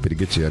be happy to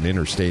get you an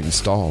Interstate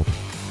installed.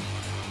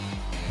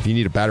 If you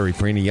need a battery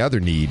for any other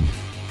need,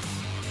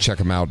 check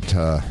them out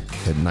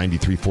at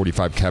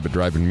 9345 Cabot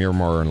Drive in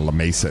Miramar and La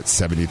Mesa at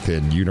 70th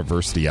and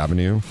University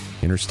Avenue.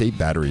 Interstate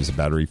Batteries, a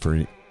battery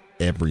for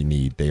every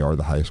need. They are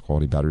the highest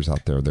quality batteries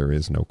out there. There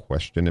is no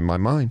question in my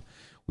mind.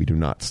 We do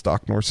not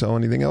stock nor sell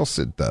anything else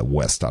at the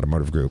West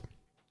Automotive Group.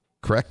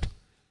 Correct?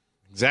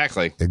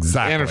 Exactly.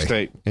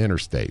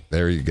 Interstate.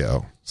 There you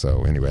go.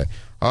 So anyway,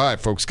 all right,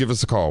 folks, give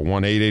us a call.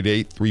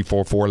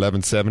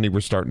 1-888-344-1170. We're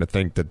starting to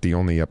think that the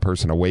only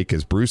person awake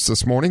is Bruce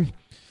this morning.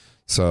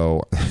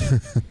 So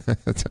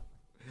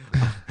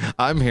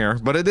I'm here,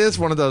 but it is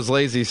one of those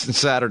lazy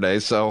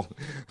Saturdays, so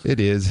it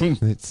is.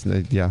 It's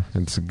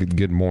it's a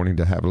good morning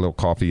to have a little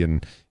coffee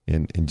and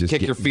just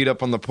kick your feet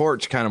up on the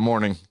porch kind of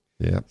morning.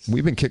 Yeah,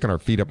 we've been kicking our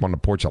feet up on the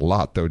porch a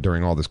lot though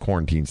during all this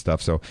quarantine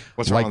stuff. So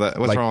what's wrong with that?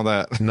 What's wrong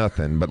with that?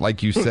 Nothing. But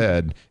like you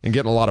said, and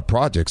getting a lot of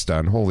projects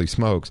done. Holy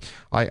smokes!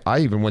 I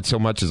even went so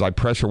much as I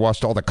pressure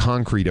washed all the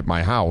concrete at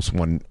my house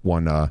one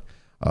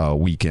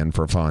weekend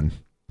for fun.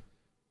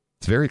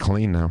 It's very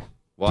clean now.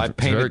 Well, I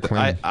painted.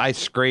 I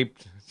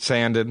scraped,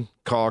 sanded,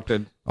 caulked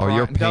it. Oh,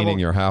 you're painting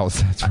your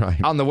house. That's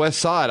right. On the west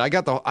side, I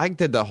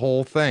did the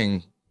whole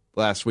thing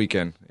last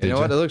weekend. You know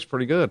what? It looks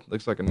pretty good.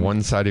 Looks like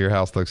one side of your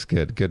house looks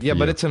good. Good. Yeah, for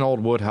but you. It's an old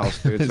wood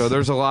house, dude. So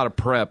there's a lot of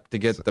prep to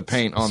get the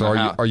paint on the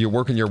house. Are you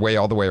working your way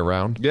all the way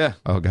around? Yeah.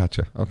 Oh,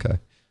 gotcha. Okay.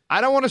 I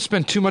don't want to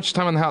spend too much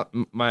time in the house.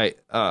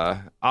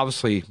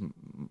 Obviously,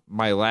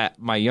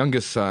 my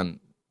youngest son.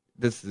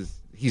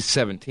 He's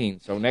 17,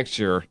 so next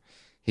year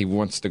he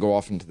wants to go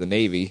off into the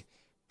Navy.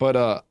 But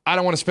I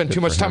don't want to spend too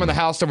much time in the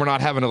house, and we're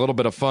not having a little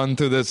bit of fun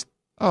through this.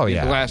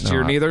 Last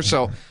year neither.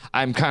 So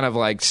I'm kind of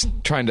like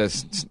trying to,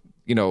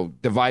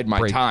 divide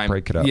my time.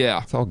 Break it up.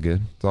 Yeah. It's all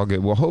good.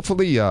 Well,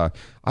 hopefully, I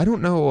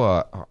don't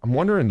know. I'm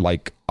wondering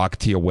like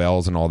Ocotillo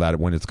Wells and all that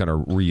when it's going to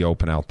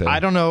reopen out there.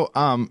 I don't know.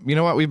 You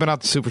know what? We've been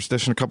out to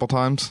Superstition a couple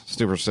times.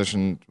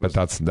 But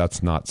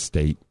that's not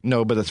state.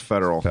 No, but it's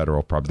federal.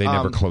 Federal, probably. They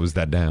never closed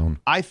that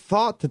down. I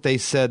thought that they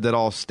said that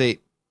all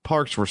state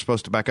parks were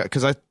supposed to back up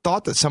because I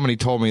thought that somebody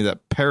told me that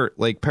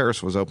Lake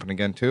Paris was open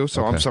again too.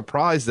 So I'm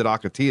surprised that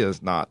Ocotillo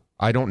is not.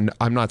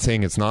 I'm not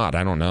saying it's not.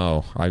 I don't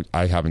know.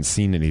 I haven't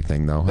seen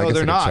anything though. No,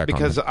 they're not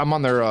because I'm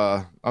on their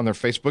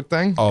Facebook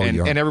thing. Oh,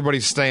 and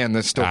everybody's saying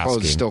this still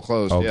closed. Still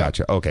closed. Oh, yeah.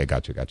 Gotcha. Okay,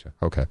 gotcha.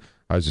 Okay,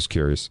 I was just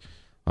curious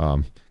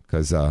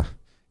because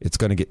it's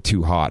going to get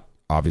too hot,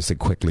 obviously,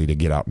 quickly to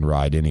get out and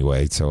ride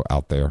anyway. So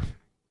out there,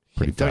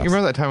 pretty fast. Don't you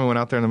remember that time we went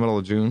out there in the middle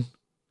of June?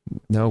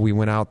 No, we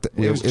went out.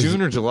 It was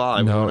June or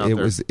July. No, it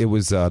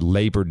was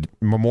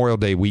Memorial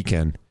Day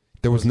weekend.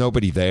 There was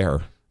nobody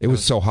there. It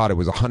was so hot. It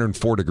was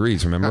 104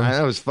 degrees. Remember?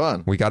 That was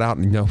fun. We got out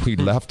and we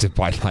left it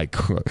by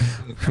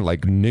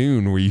like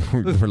noon. We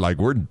were like,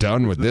 we're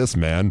done with this,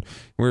 man.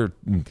 We're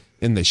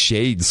in the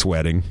shade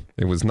sweating.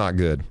 It was not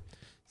good.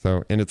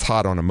 So, and it's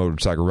hot on a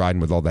motorcycle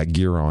riding with all that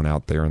gear on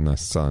out there in the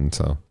sun.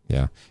 So,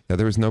 yeah,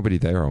 there was nobody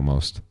there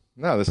almost.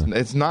 No,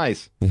 it's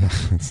nice. Yeah,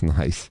 it's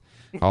nice.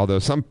 Although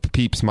some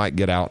peeps might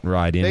get out and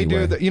ride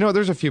anyway. They do.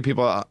 There's a few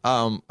people.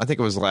 I think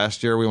it was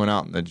last year we went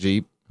out in the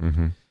Jeep,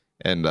 and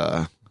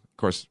of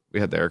course we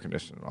had the air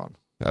conditioning on.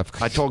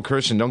 I told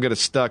Christian, don't get us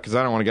stuck because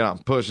I don't want to get out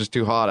and push. It's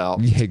too hot out.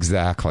 Yeah,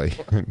 exactly.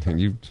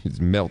 You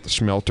melt the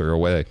schmelter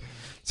away.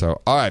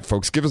 So, all right,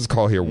 folks, give us a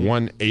call here,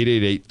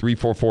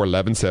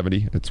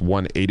 1-888-344-1170. It's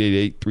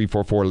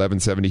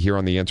 1-888-344-1170 here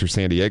on The Answer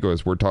San Diego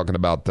as we're talking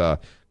about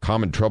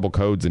common trouble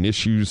codes and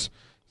issues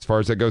as far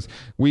as that goes.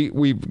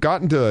 We've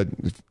gotten to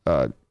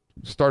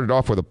started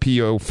off with a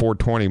PO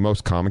 420,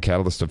 most common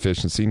catalyst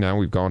efficiency. Now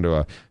we've gone to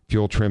a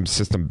fuel trim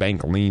system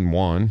bank lean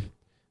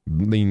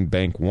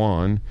bank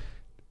 1.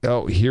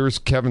 Oh, here's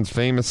Kevin's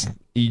famous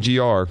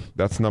EGR.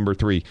 That's number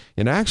 3.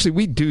 And actually,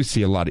 we do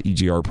see a lot of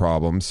EGR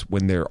problems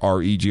when there are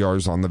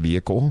EGRs on the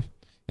vehicle.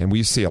 And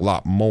we see a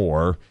lot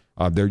more.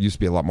 There used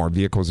to be a lot more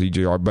vehicles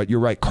EGR. But you're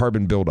right,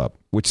 carbon buildup,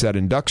 which that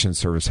induction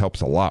service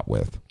helps a lot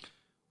with.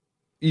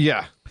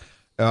 Yeah.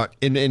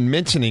 In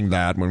mentioning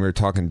that, when we were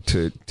talking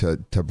to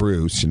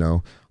Bruce,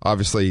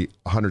 obviously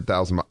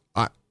 100,000.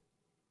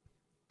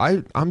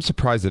 I'm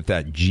surprised if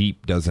that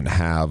Jeep doesn't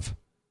have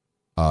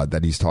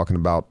that he's talking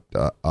about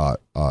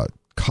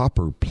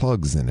copper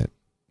plugs in it.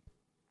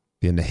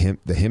 In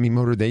the Hemi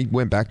motor, they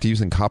went back to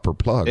using copper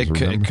plugs.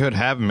 It could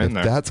have them in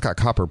there. That's got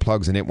copper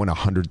plugs and it went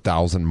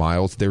 100,000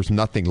 miles. There's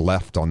nothing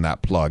left on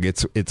that plug.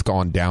 It's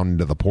gone down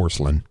into the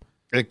porcelain.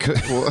 It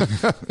could. Well,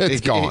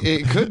 it's gone.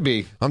 It could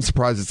be. I'm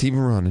surprised it's even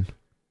running.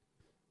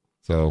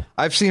 So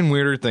I've seen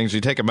weirder things.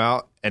 You take them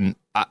out, and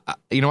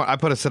you know what? I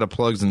put a set of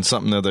plugs in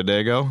something the other day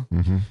ago,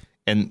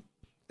 and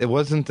it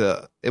wasn't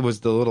it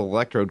was the little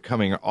electrode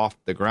coming off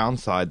the ground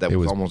side that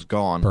was almost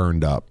gone,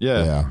 burned up.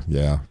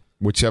 Yeah.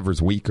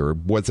 Whichever's weaker.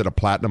 Was it a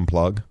platinum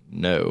plug?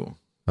 No.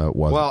 It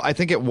wasn't. Well, I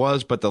think it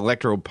was, but the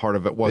electrode part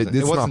of it wasn't.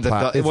 It's not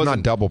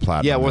double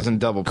platinum. Yeah, it wasn't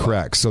double platinum.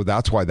 Correct. So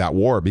that's why that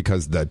wore,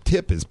 because the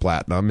tip is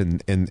platinum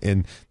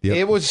and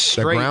it was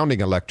straight. The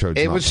grounding electrode.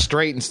 It was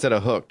straight instead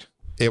of hooked.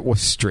 It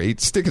was straight,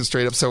 sticking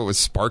straight up, so it was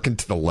sparking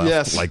to the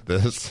left like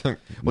this. Well,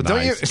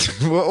 nice.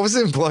 Don't you? What was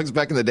in plugs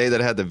back in the day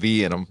that had the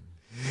V in them?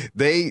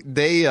 They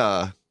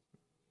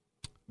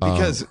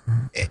Because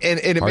and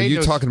it Are made you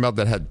no talking about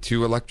that had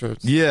 2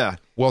 electrodes? Yeah.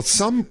 Well,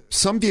 some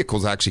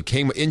vehicles actually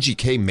came.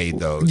 NGK made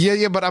those.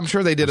 Yeah, but I'm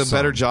sure they did a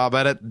better job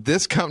at it.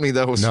 This company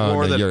though was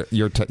more than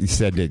you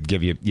said they'd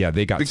give you. Yeah,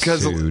 they got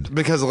sued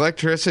because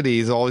electricity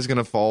is always going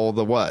to follow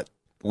the what?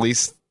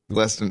 Least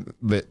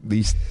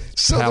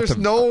So there's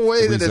no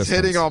way that it's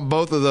hitting on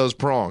both of those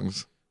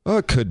prongs. Well,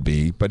 it could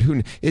be, but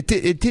it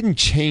didn't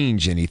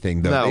change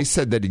anything, though. No. They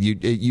said that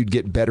you'd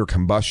get better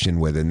combustion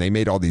with it, and they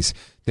made all these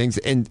things,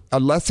 and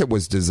unless it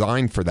was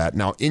designed for that.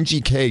 Now,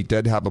 NGK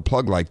did have a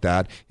plug like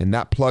that, and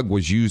that plug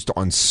was used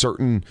on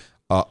certain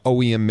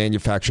OEM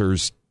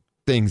manufacturers'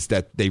 things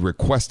that they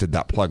requested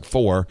that plug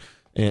for,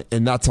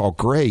 and that's all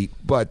great,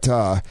 but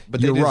they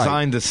you're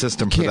designed right. the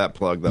system for that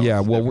plug, though.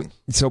 Yeah, well,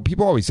 so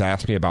people always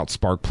ask me about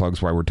spark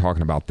plugs while we're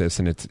talking about this,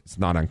 and it's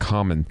not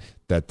uncommon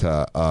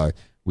that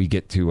we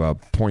get to a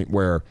point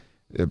where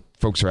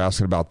folks are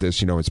asking about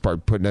this, and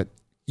start putting it.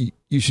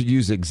 You should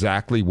use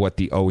exactly what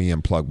the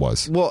OEM plug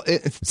was. Well,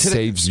 it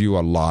saves you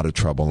a lot of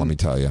trouble, let me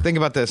tell you. Think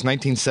about this.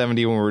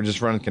 1970, when we were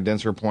just running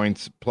condenser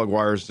points, plug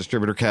wires,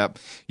 distributor cap,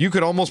 you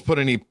could almost put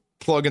any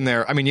plug in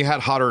there. I mean, you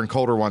had hotter and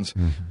colder ones.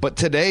 Mm-hmm. But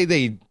today,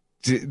 they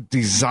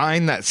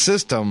designed that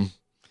system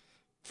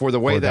for the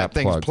way that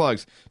thing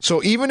plugs.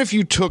 So even if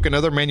you took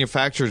another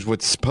manufacturer's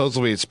what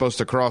supposedly it's supposed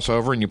to cross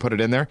over and you put it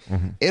in there,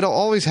 mm-hmm. it'll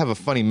always have a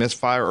funny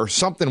misfire or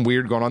something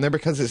weird going on there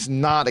because it's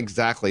not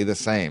exactly the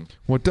same.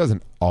 Well, it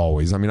doesn't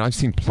always. I mean, I've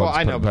seen plugs,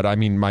 I know, but I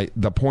mean,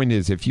 the point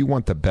is, if you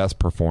want the best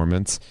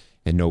performance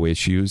and no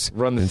issues,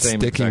 run the same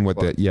sticking with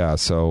plug. it. Yeah,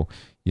 so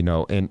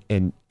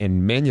and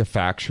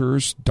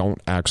manufacturers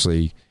don't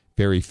actually.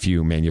 Very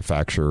few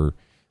manufacturer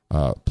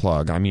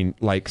plug. I mean,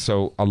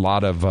 so a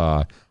lot of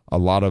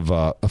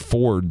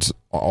Fords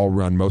all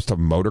run most of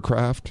them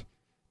Motorcraft.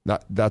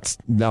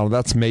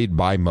 That's made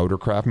by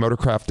Motorcraft.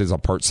 Motorcraft is a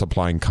part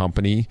supplying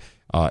company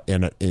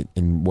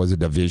and was a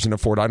division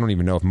of Ford. I don't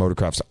even know if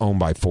Motorcraft's owned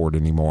by Ford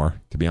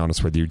anymore, to be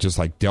honest with you. Just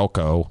like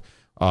Delco,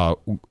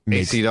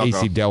 AC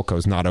Delco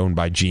is not owned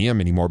by GM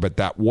anymore, but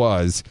that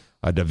was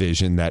a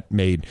division that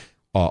made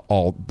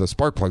all the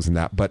spark plugs in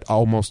that. But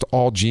almost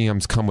all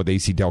GMs come with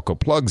AC Delco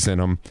plugs in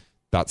them.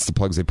 That's the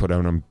plugs they put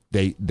on them.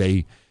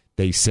 They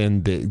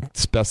send the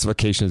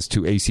specifications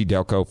to AC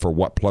Delco for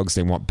what plugs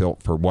they want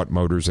built for what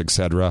motors,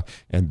 etc.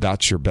 And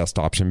that's your best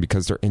option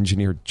because they're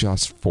engineered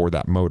just for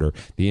that motor.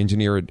 The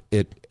engineer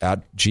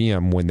at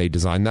GM, when they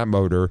designed that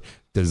motor,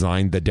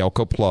 designed the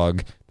Delco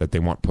plug that they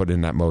want put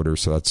in that motor.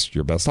 So that's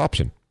your best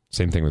option.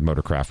 Same thing with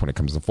Motorcraft when it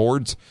comes to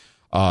Fords.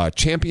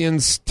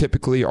 Champions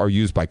typically are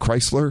used by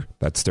Chrysler.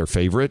 That's their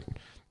favorite.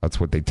 That's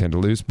what they tend to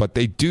lose. But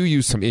they do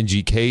use some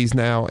NGKs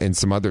now and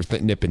some other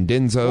Nip and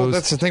Denzos. Well,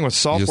 that's the thing with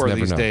software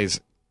these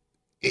days.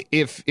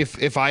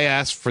 If I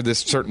ask for this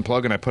certain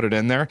plug and I put it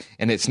in there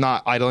and it's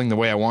not idling the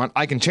way I want,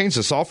 I can change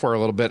the software a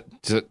little bit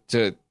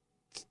to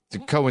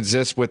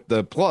coexist with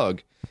the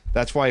plug.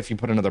 That's why if you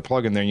put another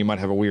plug in there, you might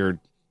have a weird...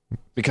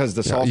 Because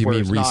the software you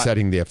mean is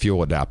resetting the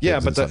fuel adapters? Yeah,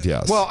 but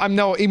well, I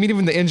mean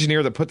even the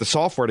engineer that put the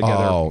software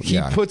together, he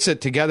puts it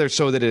together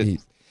so that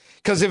it.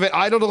 Because if it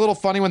idled a little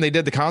funny when they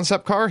did the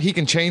concept car, he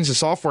can change the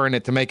software in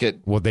it to make it.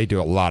 Well, they do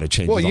a lot of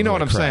changes. Well, you know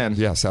what I'm saying?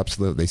 Yes,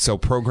 absolutely. So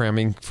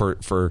programming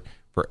for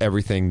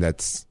everything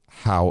that's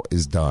how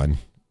is done.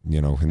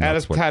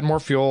 Add more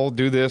fuel,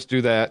 do this,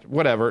 do that,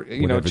 whatever.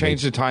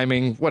 Change the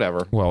timing,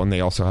 whatever. Well, and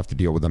they also have to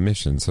deal with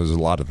emissions. So there's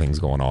a lot of things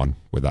going on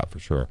with that for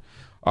sure.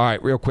 All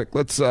right, real quick,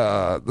 let's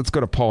go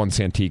to Paul in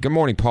Santee. Good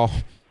morning, Paul.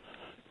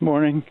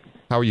 Morning.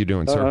 How are you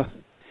doing, sir?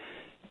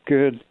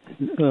 Good.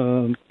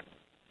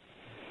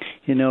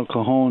 In El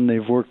Cajon,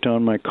 they've worked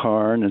on my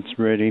car, and it's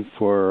ready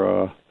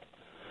for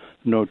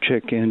no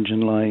check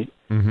engine light,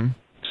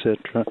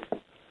 etc.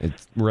 It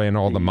ran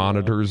all the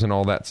monitors and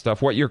all that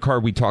stuff. What year car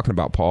are we talking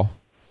about, Paul?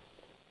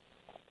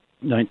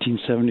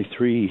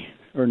 1973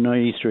 or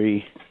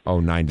 93. Oh,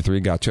 93.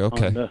 Gotcha.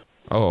 Okay. Honda.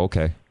 Oh,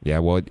 okay. Yeah,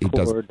 well, it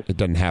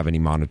doesn't have any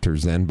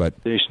monitors then, but...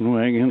 Station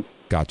wagon.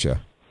 Gotcha.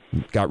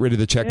 Got rid of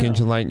the check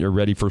engine light and you're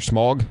ready for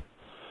smog?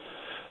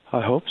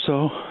 I hope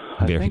so.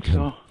 I think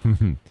so.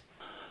 I'm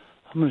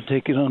going to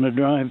take it on a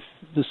drive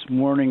this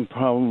morning,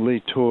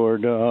 probably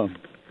toward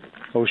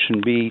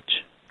Ocean Beach.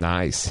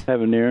 Nice.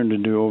 Have an errand to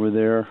do over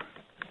there.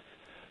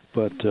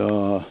 But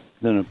then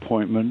an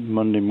appointment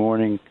Monday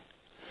morning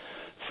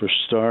for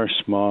Star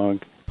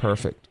Smog.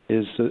 Perfect.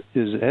 Is STAR,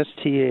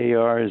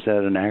 is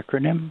that an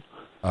acronym?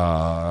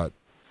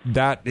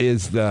 That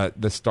is the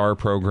STAR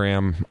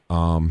program.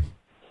 I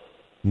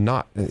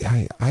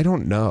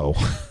don't know.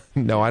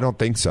 No, I don't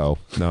think so.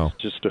 No.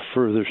 Just a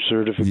further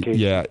certification.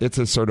 Yeah, it's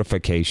a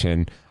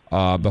certification.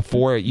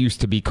 Before it used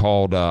to be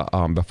called,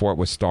 before it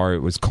was STAR, it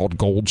was called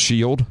Gold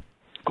Shield.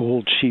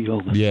 Gold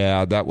Shield.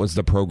 Yeah, that was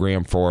the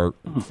program for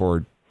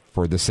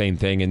the same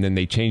thing, and then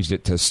they changed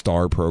it to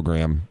STAR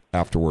program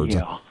afterwards.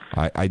 Yeah.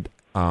 I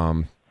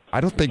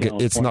don't think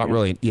it's not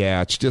really.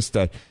 Yeah, it's just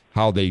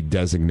how they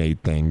designate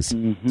things.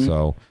 Mm-hmm.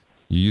 So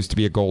you used to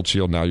be a Gold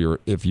Shield. Now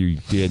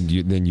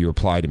then you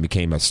applied and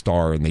became a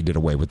STAR, and they did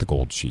away with the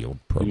Gold Shield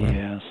program.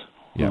 Yes.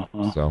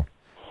 Yeah. So,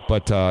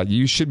 But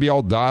you should be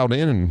all dialed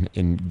in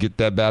and get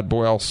that bad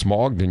boy all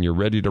smogged, and you're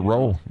ready to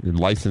roll. You're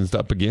licensed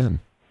up again.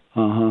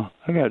 I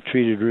got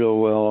treated real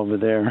well over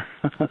there.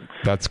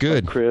 That's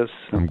good. Chris,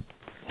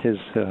 his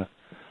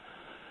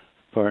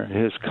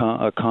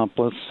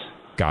accomplice.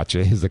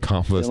 Gotcha. His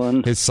accomplice,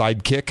 Dylan. his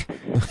sidekick.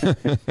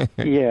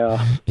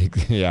 Yeah.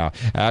 Yeah.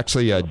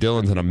 Actually,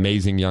 Dylan's an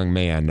amazing young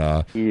man.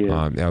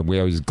 We're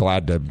always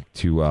glad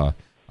to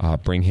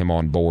bring him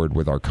on board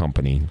with our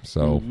company.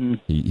 So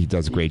he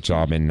does a great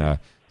job, and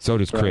so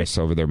does Chris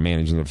over there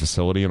managing the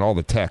facility, and all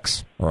the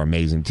techs are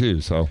amazing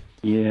too. So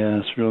yeah,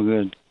 it's real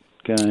good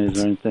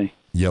guys, aren't they?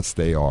 Yes,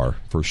 they are,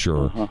 for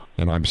sure.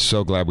 And I'm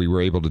so glad we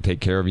were able to take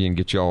care of you and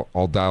get you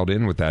all dialed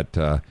in with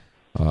that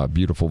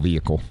beautiful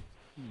vehicle.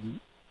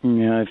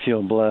 Yeah, I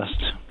feel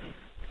blessed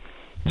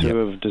to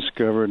have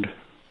discovered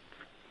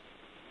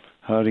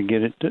how to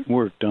get it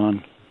worked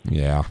on.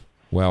 Yeah.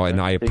 Well,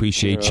 and I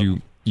appreciate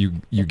you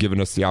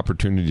giving us the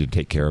opportunity to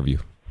take care of you.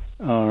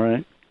 All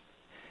right.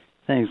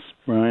 Thanks,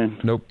 Brian.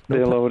 Nope. Say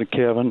hello to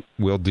Kevin.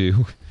 Will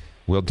do.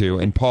 Will do.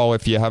 And Paul,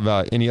 if you have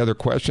any other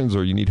questions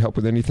or you need help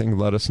with anything,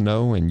 let us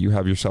know. And you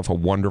have yourself a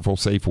wonderful,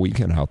 safe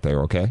weekend out there,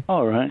 okay?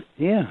 All right.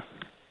 Yeah.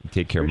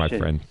 Take care, my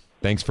friend.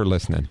 Thanks for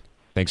listening.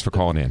 Thanks for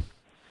calling in.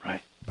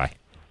 Right. Bye.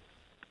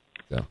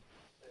 So,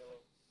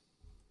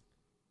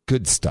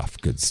 good stuff.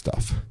 Good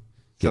stuff.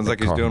 Sounds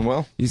like he's doing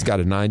well. He's got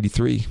a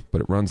 93,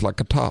 but it runs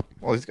like a top.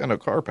 Well, he's got no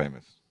car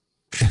payments.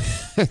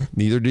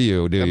 Neither do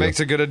you, That makes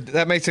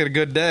it a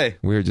good day.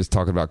 We were just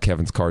talking about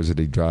Kevin's cars that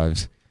he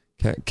drives.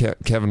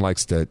 Kevin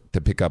likes to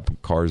pick up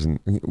cars. And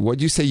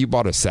what'd you say you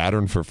bought a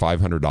Saturn for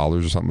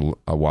 $500 or something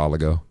a while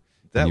ago?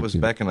 That was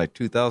back in like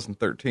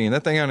 2013.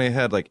 That thing only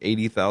had like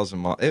 80,000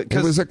 miles. It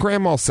was a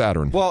Grandma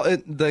Saturn. Well,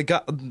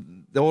 the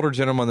older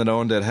gentleman that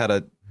owned it had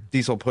a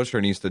diesel pusher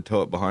and he used to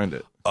tow it behind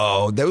it.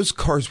 Oh, those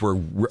cars were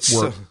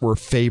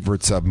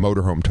favorites of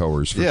motorhome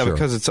towers. For yeah, sure.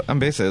 because it's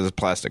a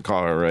plastic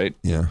car, right?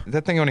 Yeah.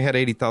 That thing only had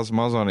 80,000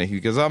 miles on it. He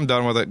goes, I'm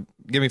done with it.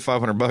 Give me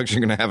 $500.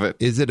 You're gonna have it.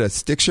 Is it a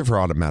stick shift or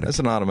automatic? It's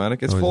an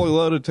automatic. It's fully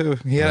loaded too.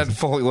 He had it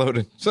fully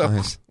loaded. So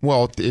nice.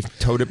 Well, if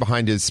towed it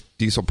behind his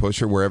diesel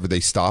pusher wherever they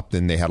stopped,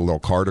 then they had a little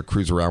car to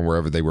cruise around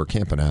wherever they were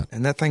camping at.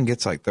 And that thing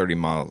gets like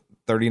 39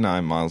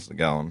 miles a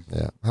gallon.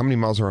 Yeah. How many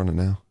miles are on it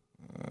now?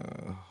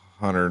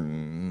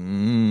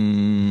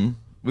 100.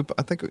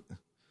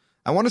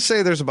 I want to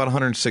say there's about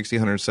 160,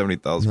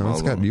 170,000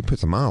 miles. You put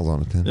some miles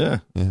on it then.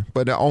 Yeah.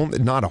 But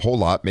not a whole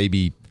lot.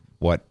 Maybe,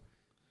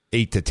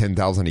 8 to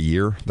 10,000 a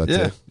year? That's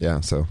it. Yeah,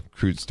 so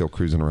still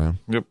cruising around.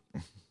 Yep.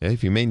 Yeah,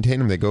 if you maintain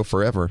them, they go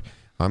forever.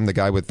 I'm the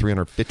guy with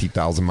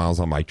 350,000 miles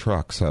on my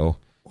truck, so,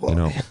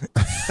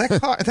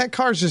 that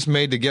car's just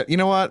made to get, you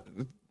know what?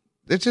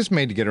 It's just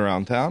made to get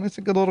around town. It's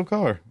a good little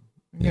car.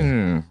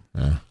 Yeah.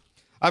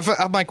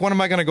 I'm like, what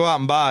am I going to go out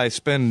and buy?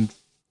 Spend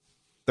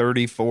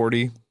 30,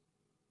 40?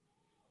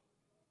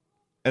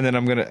 And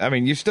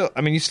then you're still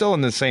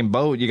in the same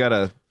boat. You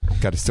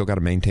still got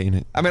to maintain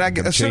it. I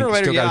mean, sooner or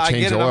later, I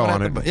get it. Oil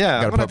on it. I'm going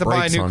to have to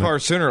buy a new car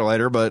sooner or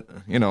later, but,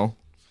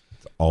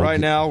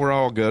 right now, we're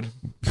all good.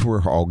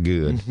 We're all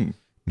good.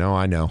 No,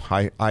 I know.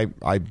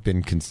 I've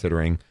been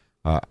considering,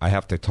 I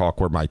have to talk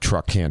where my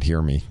truck can't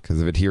hear me,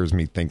 because if it hears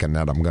me thinking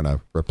that I'm going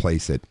to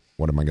replace it,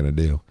 what am I going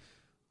to do?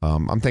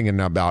 I'm thinking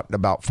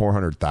about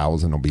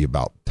 400,000 will be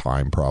about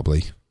time,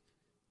 probably,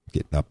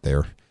 getting up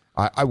there.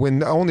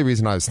 The only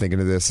reason I was thinking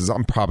of this is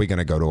I'm probably going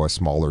to go to a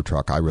smaller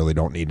truck. I really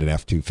don't need an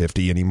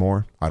F-250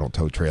 anymore. I don't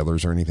tow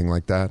trailers or anything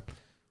like that.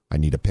 I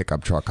need a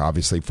pickup truck,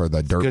 obviously, for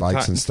the dirt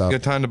bikes and stuff.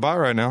 Good time to buy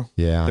right now.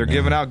 Yeah, they're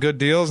giving out good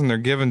deals and they're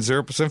giving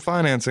 0%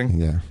 financing.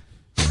 Yeah,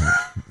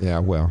 yeah.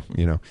 Well,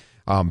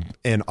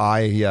 and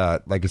I,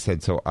 like I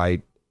said, so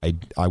I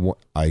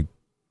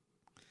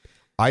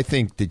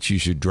think that you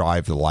should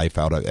drive the life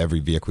out of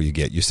every vehicle you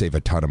get. You save a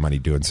ton of money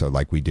doing so,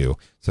 like we do.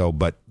 So,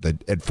 but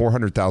at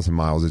 400,000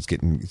 miles, it's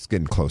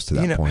getting close to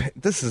that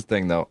point. This is the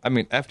thing, though. I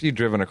mean, after you've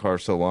driven a car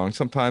so long,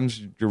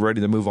 sometimes you're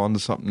ready to move on to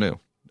something new.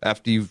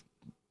 After you've,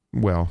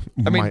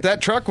 that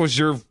truck was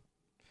your,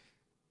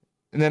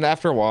 and then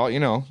after a while,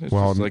 It's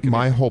just like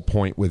my whole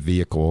point with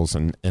vehicles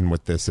and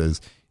with this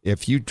is,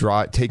 if you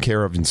take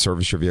care of and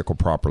service your vehicle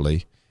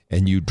properly,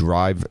 and you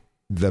drive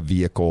the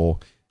vehicle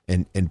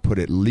and put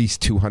at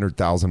least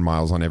 200,000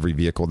 miles on every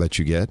vehicle that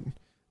you get,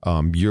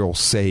 you'll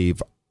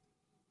save.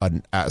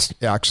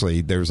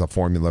 Actually, there's a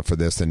formula for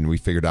this, and we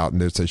figured out,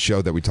 and there's a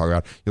show that we talk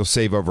about. You'll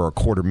save over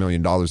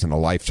 $250,000 in a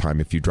lifetime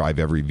if you drive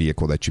every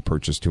vehicle that you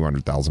purchase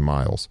 200,000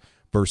 miles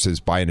versus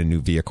buying a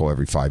new vehicle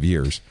every 5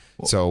 years.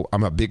 So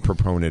I'm a big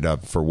proponent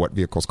for what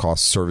vehicles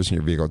cost, servicing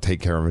your vehicle,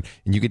 take care of it,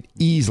 and you could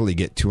easily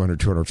get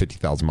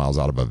 250,000 miles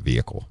out of a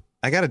vehicle.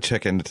 I got to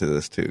check into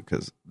this, too,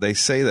 because they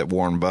say that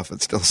Warren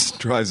Buffett still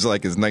drives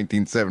like his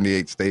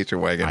 1978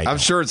 station wagon. I'm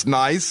sure it's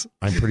nice.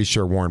 I'm pretty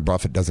sure Warren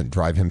Buffett doesn't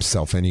drive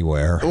himself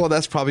anywhere. Well,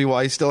 that's probably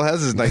why he still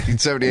has his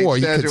 1978 well,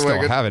 station wagon. Well, he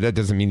could still have it. That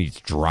doesn't mean he's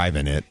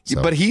driving it.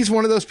 So. But he's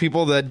one of those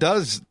people that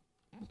does.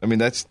 I mean,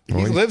 he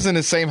lives in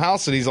the same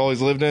house that he's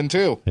always lived in,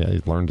 too. Yeah,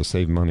 he's learned to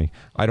save money.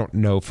 I don't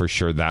know for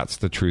sure that's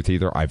the truth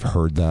either. I've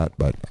heard that,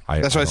 but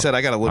that's why I said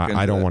I got to look into it.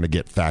 I don't want to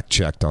get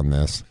fact-checked on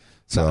this.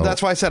 So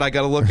That's why I said I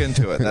got to look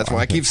into it. That's why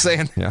I keep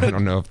saying. Yeah, I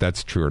don't know if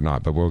that's true or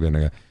not, but we're going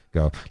to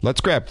go.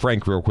 Let's grab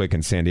Frank real quick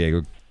in San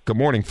Diego. Good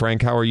morning,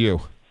 Frank. How are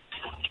you?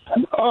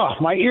 Oh,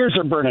 my ears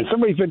are burning.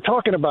 Somebody's been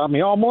talking about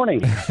me all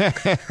morning.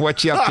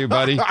 What you up to,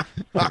 buddy?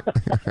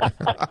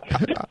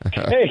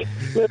 Hey,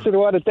 listen, I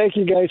want to thank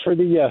you guys for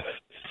the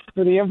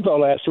info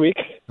last week.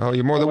 Oh,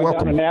 you're more than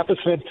welcome. Down in Napa,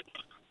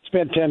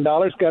 spent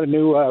 $10. Got a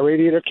new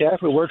radiator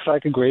cap. It works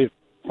like a great.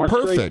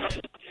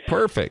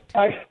 Perfect.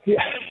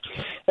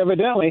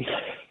 Evidently,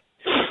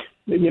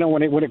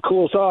 when it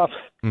cools off,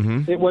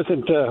 it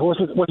wasn't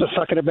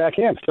sucking it back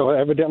in. So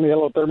evidently, a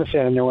little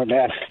thermostat in there went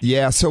bad.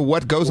 Yeah. So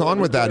what goes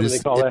on with that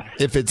is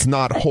if it's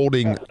not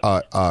holding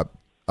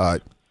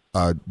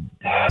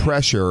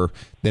pressure,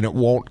 then it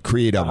won't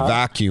create a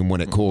vacuum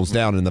when it cools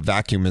down, and the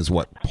vacuum is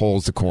what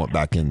pulls the coolant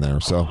back in there.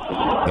 So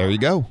there you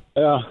go.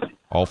 Yeah.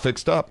 All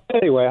fixed up.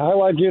 Anyway, I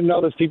wanted you to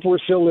know that people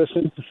were still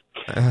listening.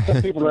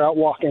 Some people are out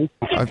walking.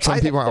 Some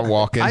people are out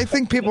walking. I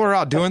think people are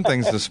out doing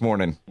things this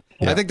morning.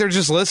 Yeah. I think they're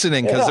just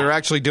listening because they're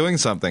actually doing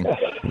something.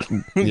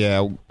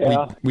 Yeah,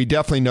 we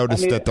definitely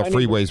noticed that the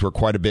freeways were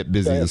quite a bit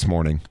busy this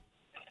morning.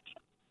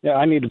 Yeah,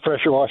 I need to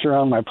pressure wash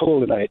around my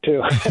pool tonight,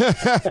 too.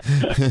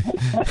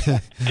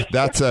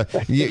 That's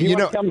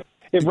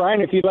if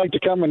Brian, if you'd like to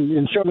come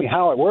and show me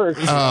how it works.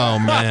 Oh,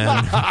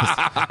 man.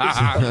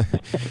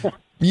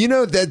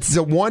 That's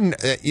the one,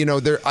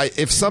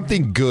 if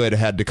something good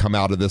had to come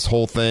out of this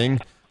whole thing,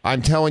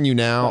 I'm telling you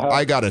now,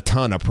 I got a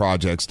ton of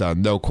projects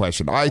done, no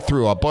question. I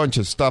threw a bunch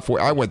of stuff.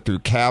 I went through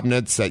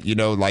cabinets that,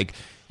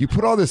 you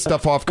put all this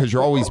stuff off because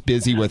you're always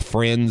busy with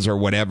friends or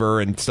whatever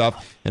and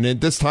stuff. And then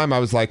this time I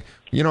was like,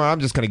 I'm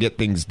just going to get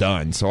things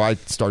done. So I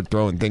start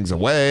throwing things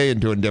away and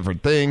doing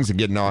different things and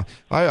getting all.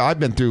 I've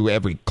been through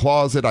every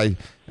closet,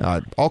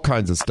 all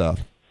kinds of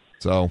stuff.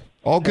 So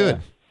all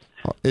good.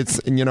 It's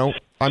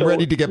I'm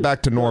ready to get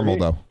back to normal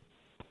though.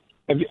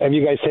 Have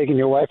you guys taken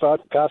your wife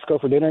out to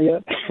Costco for dinner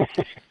yet?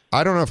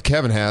 I don't know if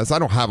Kevin has. I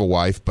don't have a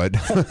wife, but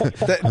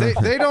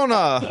they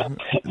don't.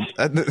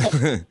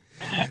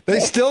 They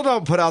still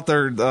don't put out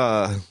their.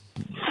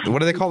 What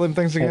do they call them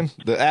things again?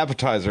 The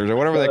appetizers or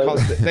whatever they call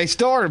it. They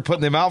still aren't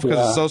putting them out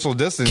because of social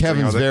distancing.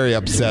 Kevin's very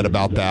upset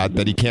about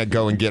that he can't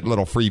go and get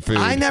little free food.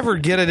 I never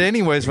get it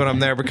anyways when I'm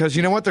there because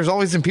you know what? There's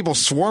always been people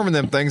swarming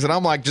them things, and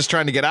I'm like just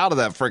trying to get out of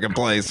that freaking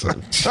place.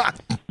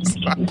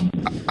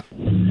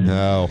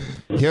 No.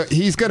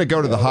 He's going to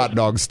go to the hot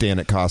dog stand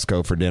at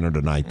Costco for dinner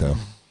tonight, though.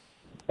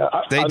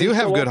 They do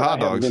have good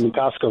hot dogs. I've been to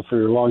Costco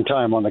for a long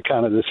time on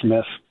account of this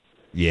mess.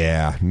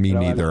 Yeah, me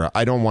neither.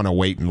 I don't want to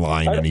wait in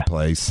line any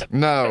place.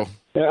 No.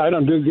 Yeah, I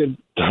don't do good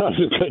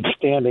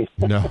standing.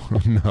 No,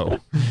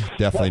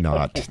 definitely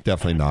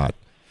not.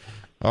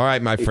 All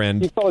right, my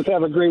friend. You fellas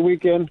have a great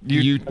weekend.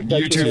 You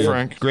too,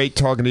 Frank. Great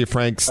talking to you,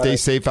 Frank. Stay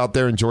safe out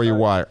there. Enjoy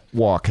your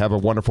walk. Have a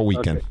wonderful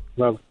weekend. Okay.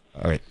 Well,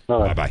 all right.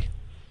 Bye-bye.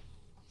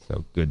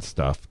 So good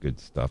stuff.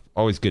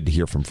 Always good to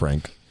hear from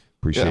Frank.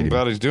 Appreciate it. I'm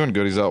glad he's doing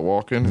good. He's out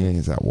walking. Yeah,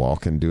 he's out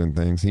walking, doing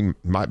things. He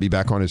might be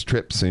back on his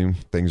trip soon.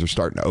 Things are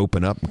starting to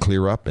open up and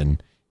clear up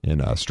and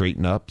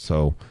straighten up.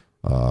 So,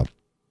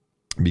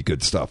 be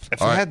good stuff.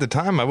 If I had the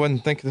time, I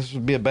wouldn't think this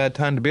would be a bad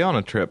time to be on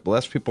a trip.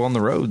 Less people on the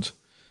roads.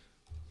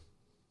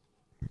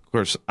 Of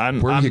course,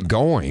 where are you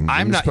going?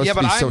 I'm not supposed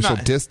to be social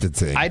not,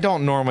 distancing. I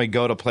don't normally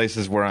go to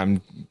places where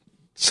I'm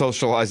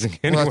socializing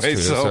anyway. Well,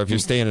 that's true. So if you're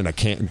staying in a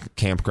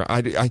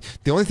campground,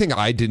 the only thing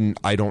I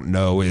don't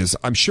know is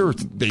I'm sure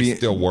they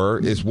still were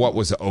is what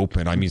was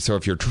open. I mean, so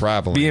if you're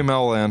traveling,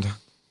 BML land.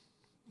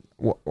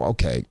 Well,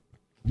 okay,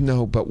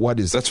 no, but what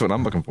is? That's what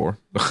I'm looking for.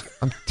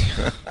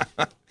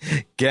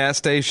 Gas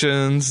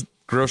stations,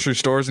 grocery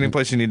stores, any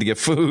place you need to get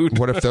food.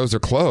 What if those are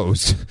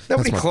closed?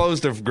 Nobody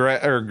closed a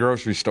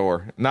grocery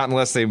store, not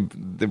unless they're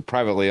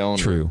privately owned.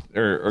 True.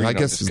 Or I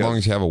guess as long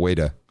as you have a way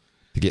to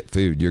get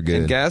food, you're good.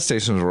 And gas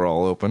stations were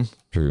all open.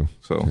 True.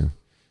 So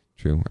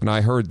true. And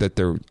I heard that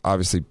there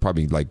obviously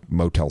probably like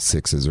Motel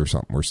 6s or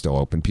something were still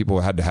open.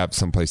 People had to have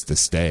someplace to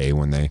stay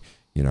when they,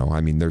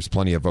 there's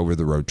plenty of over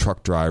the road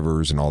truck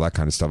drivers and all that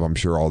kind of stuff. I'm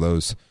sure all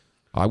those.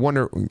 I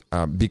wonder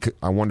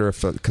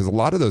if because a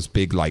lot of those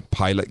big like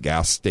Pilot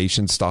gas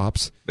station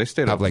stops they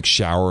stayed have open. like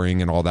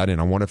showering and all that, and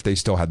I wonder if they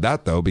still had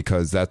that though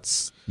because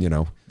that's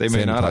they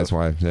may not have.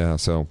 Why, yeah.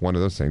 So one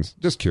of those things.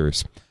 Just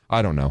curious.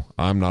 I don't know.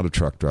 I'm not a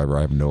truck driver.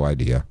 I have no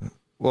idea.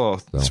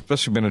 Well,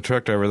 especially being a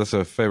truck driver, that's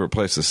a favorite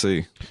place to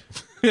see.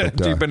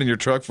 You've been in your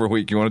truck for a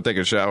week. You want to take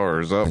a shower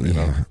or something.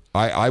 Yeah.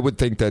 I would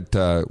think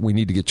that we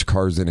need to get your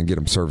cars in and get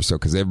them serviced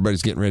because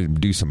everybody's getting ready to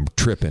do some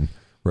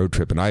road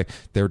tripping.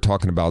 They were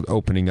talking about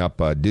opening up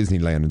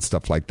Disneyland and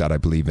stuff like that, I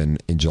believe, in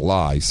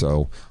July.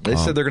 So they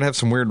said they're going to have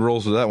some weird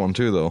rules with that one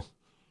too, though.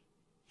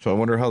 So I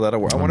wonder how that'll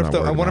work.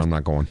 I'm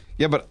not going.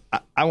 Yeah, but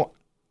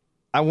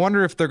I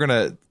wonder if they're going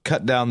to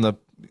cut down the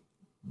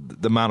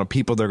amount of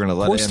people they're going to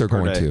let in. Of course they're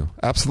going to.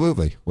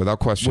 Absolutely. Without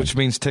question. Which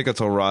means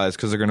tickets will rise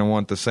because they're going to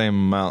want the same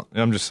amount.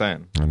 I'm just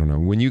saying. I don't know.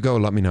 When you go,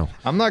 let me know.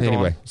 I'm not going.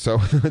 Anyway, so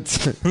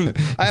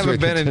I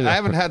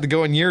haven't had to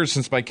go in years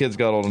since my kids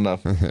got old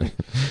enough.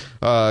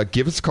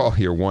 Give us a call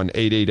here,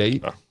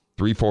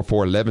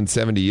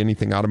 1-888-344-1170.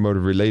 Anything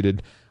automotive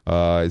related.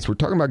 as we're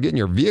talking about getting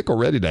your vehicle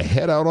ready to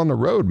head out on the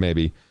road,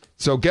 maybe.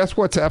 So guess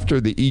what's after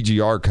the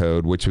EGR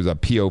code, which was a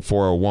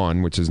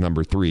PO401, which is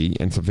number 3,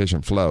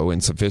 insufficient flow,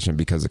 insufficient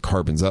because the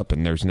carbon's up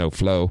and there's no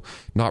flow,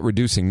 not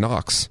reducing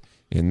NOx.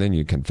 And then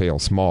you can fail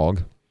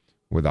smog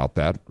without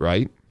that,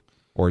 right?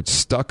 Or it's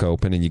stuck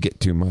open and you get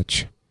too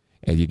much.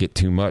 And you get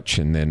too much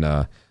and then,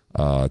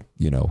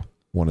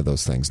 one of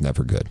those things,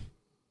 never good.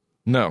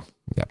 No.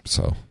 Yep,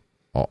 so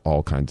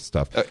all kinds of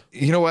stuff.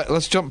 You know what?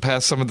 Let's jump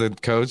past some of the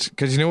codes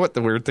because you know what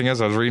the weird thing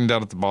is? I was reading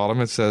down at the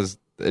bottom. It says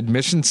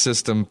admission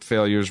system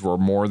failures were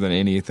more than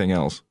anything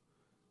else.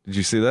 Did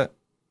you see that?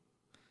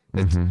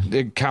 Mm-hmm.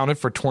 It counted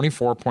for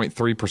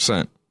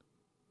 24.3%.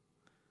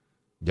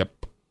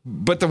 Yep.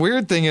 But the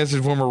weird thing is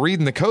when we're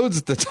reading the codes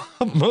at the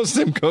top, most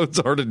of them codes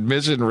aren't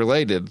admission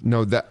related.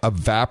 No, that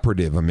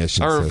evaporative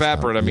emissions. Or system.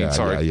 evaporate,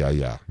 sorry.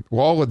 Yeah.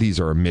 Well, all of these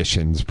are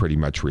emissions pretty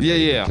much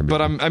related. Yeah.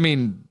 But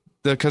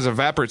because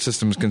evaporate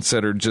system is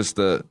considered just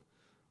the...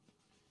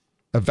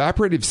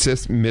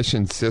 Evaporative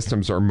emission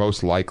systems are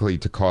most likely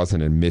to cause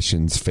an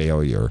emissions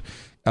failure.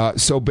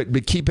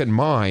 But keep in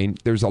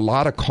mind, there's a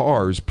lot of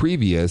cars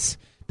previous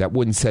that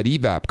wouldn't set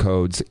evap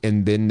codes,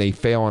 and then they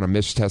fail on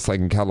emission tests, like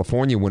in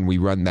California when we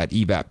run that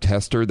evap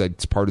tester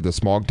that's part of the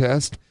smog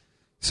test.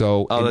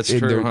 So, that's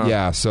true, huh?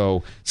 Yeah,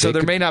 so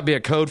there may not be a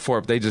code for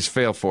it, but they just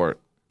fail for it.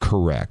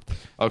 Correct.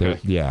 Okay.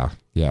 Yeah,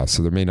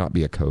 so there may not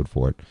be a code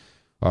for it.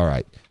 All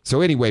right.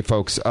 So anyway,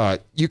 folks,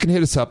 you can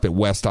hit us up at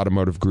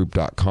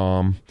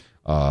westautomotivegroup.com.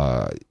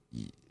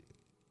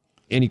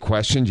 Any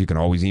questions, you can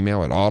always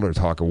email at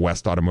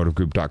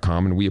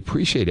autotalk@westautomotivegroup.com, and we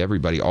appreciate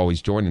everybody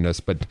always joining us.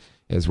 But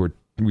as we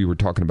were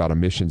talking about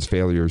emissions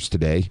failures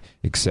today,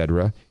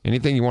 etc.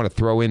 Anything you want to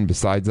throw in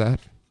besides that?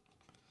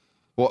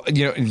 Well, we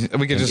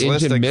can just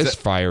list engine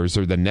misfires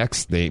are the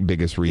next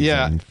biggest reason.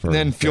 Yeah, for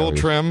then fuel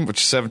failures. Trim,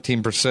 which is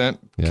 17%,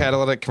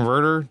 catalytic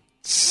converter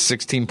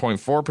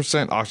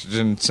 16.4%,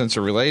 oxygen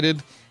sensor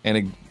related, and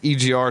an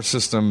EGR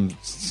system.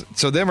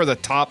 So them are the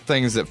top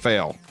things that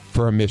fail.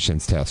 For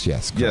emissions tests,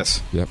 yes. Correct.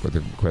 Yes. Yep, with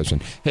a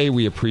question. Hey,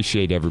 we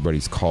appreciate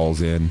everybody's calls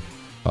in.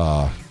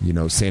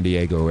 San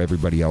Diego,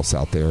 everybody else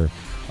out there.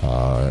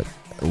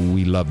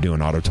 We love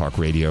doing Auto Talk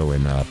Radio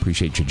and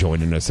appreciate you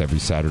joining us every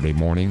Saturday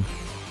morning.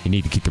 You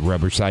need to keep the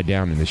rubber side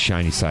down and the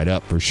shiny side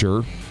up for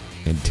sure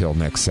until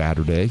next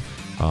Saturday.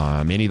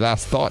 Any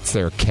last thoughts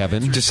there,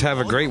 Kevin? Just have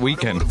a great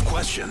weekend.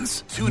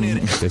 Questions. Tune in.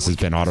 This has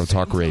been Auto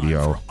Talk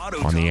Radio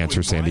on The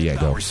Answer San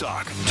Diego.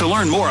 To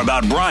learn more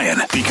about Brian,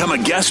 become a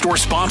guest or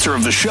sponsor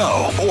of the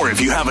show, or if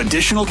you have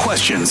additional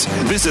questions,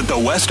 visit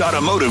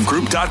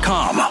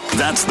thewestautomotivegroup.com.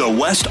 That's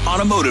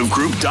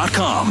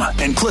thewestautomotivegroup.com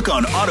and click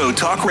on Auto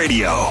Talk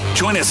Radio.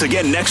 Join us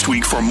again next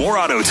week for more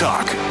Auto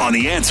Talk on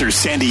The Answer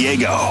San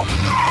Diego.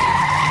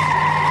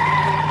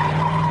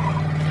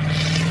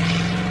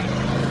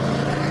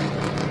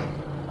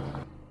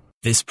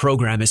 This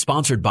program is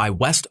sponsored by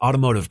West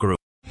Automotive Group.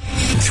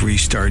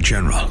 3-star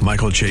General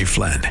Michael J.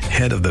 Flynn,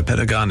 head of the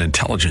Pentagon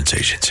Intelligence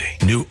Agency,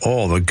 knew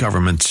all the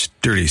government's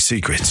dirty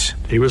secrets.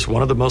 He was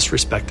one of the most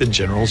respected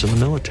generals in the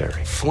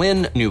military.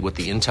 Flynn knew what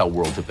the intel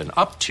world had been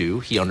up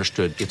to. He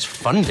understood its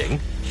funding.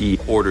 He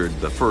ordered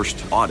the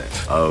first audit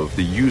of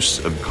the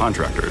use of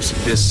contractors.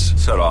 This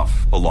set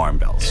off alarm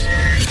bells.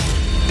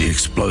 The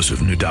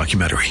explosive new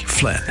documentary,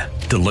 Flynn,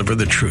 Deliver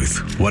the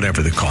Truth,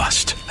 Whatever the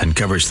Cost,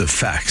 uncovers the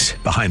facts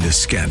behind this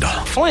scandal.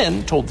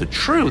 Flynn told the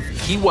truth.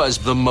 He was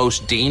the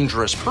most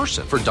dangerous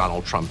person for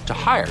Donald Trump to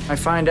hire. I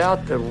find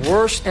out the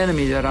worst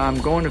enemy that I'm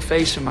going to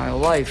face in my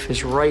life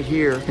is right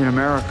here in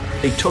America.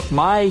 They took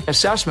my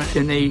assessment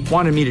and they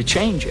wanted me to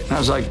change it. And I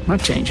was like, I'm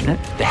not changing it.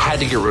 They had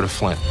to get rid of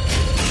Flynn.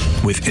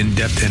 With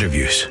in-depth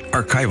interviews,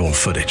 archival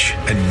footage,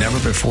 and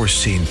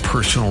never-before-seen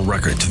personal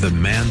records of the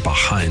man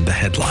behind the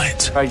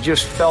headlines. I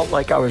just felt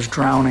like I was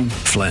drowning.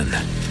 Flynn,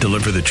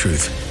 Deliver the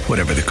Truth,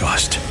 Whatever the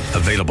Cost.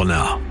 Available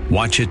now.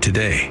 Watch it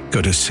today.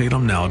 Go to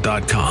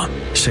salemnow.com.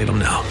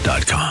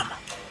 salemnow.com.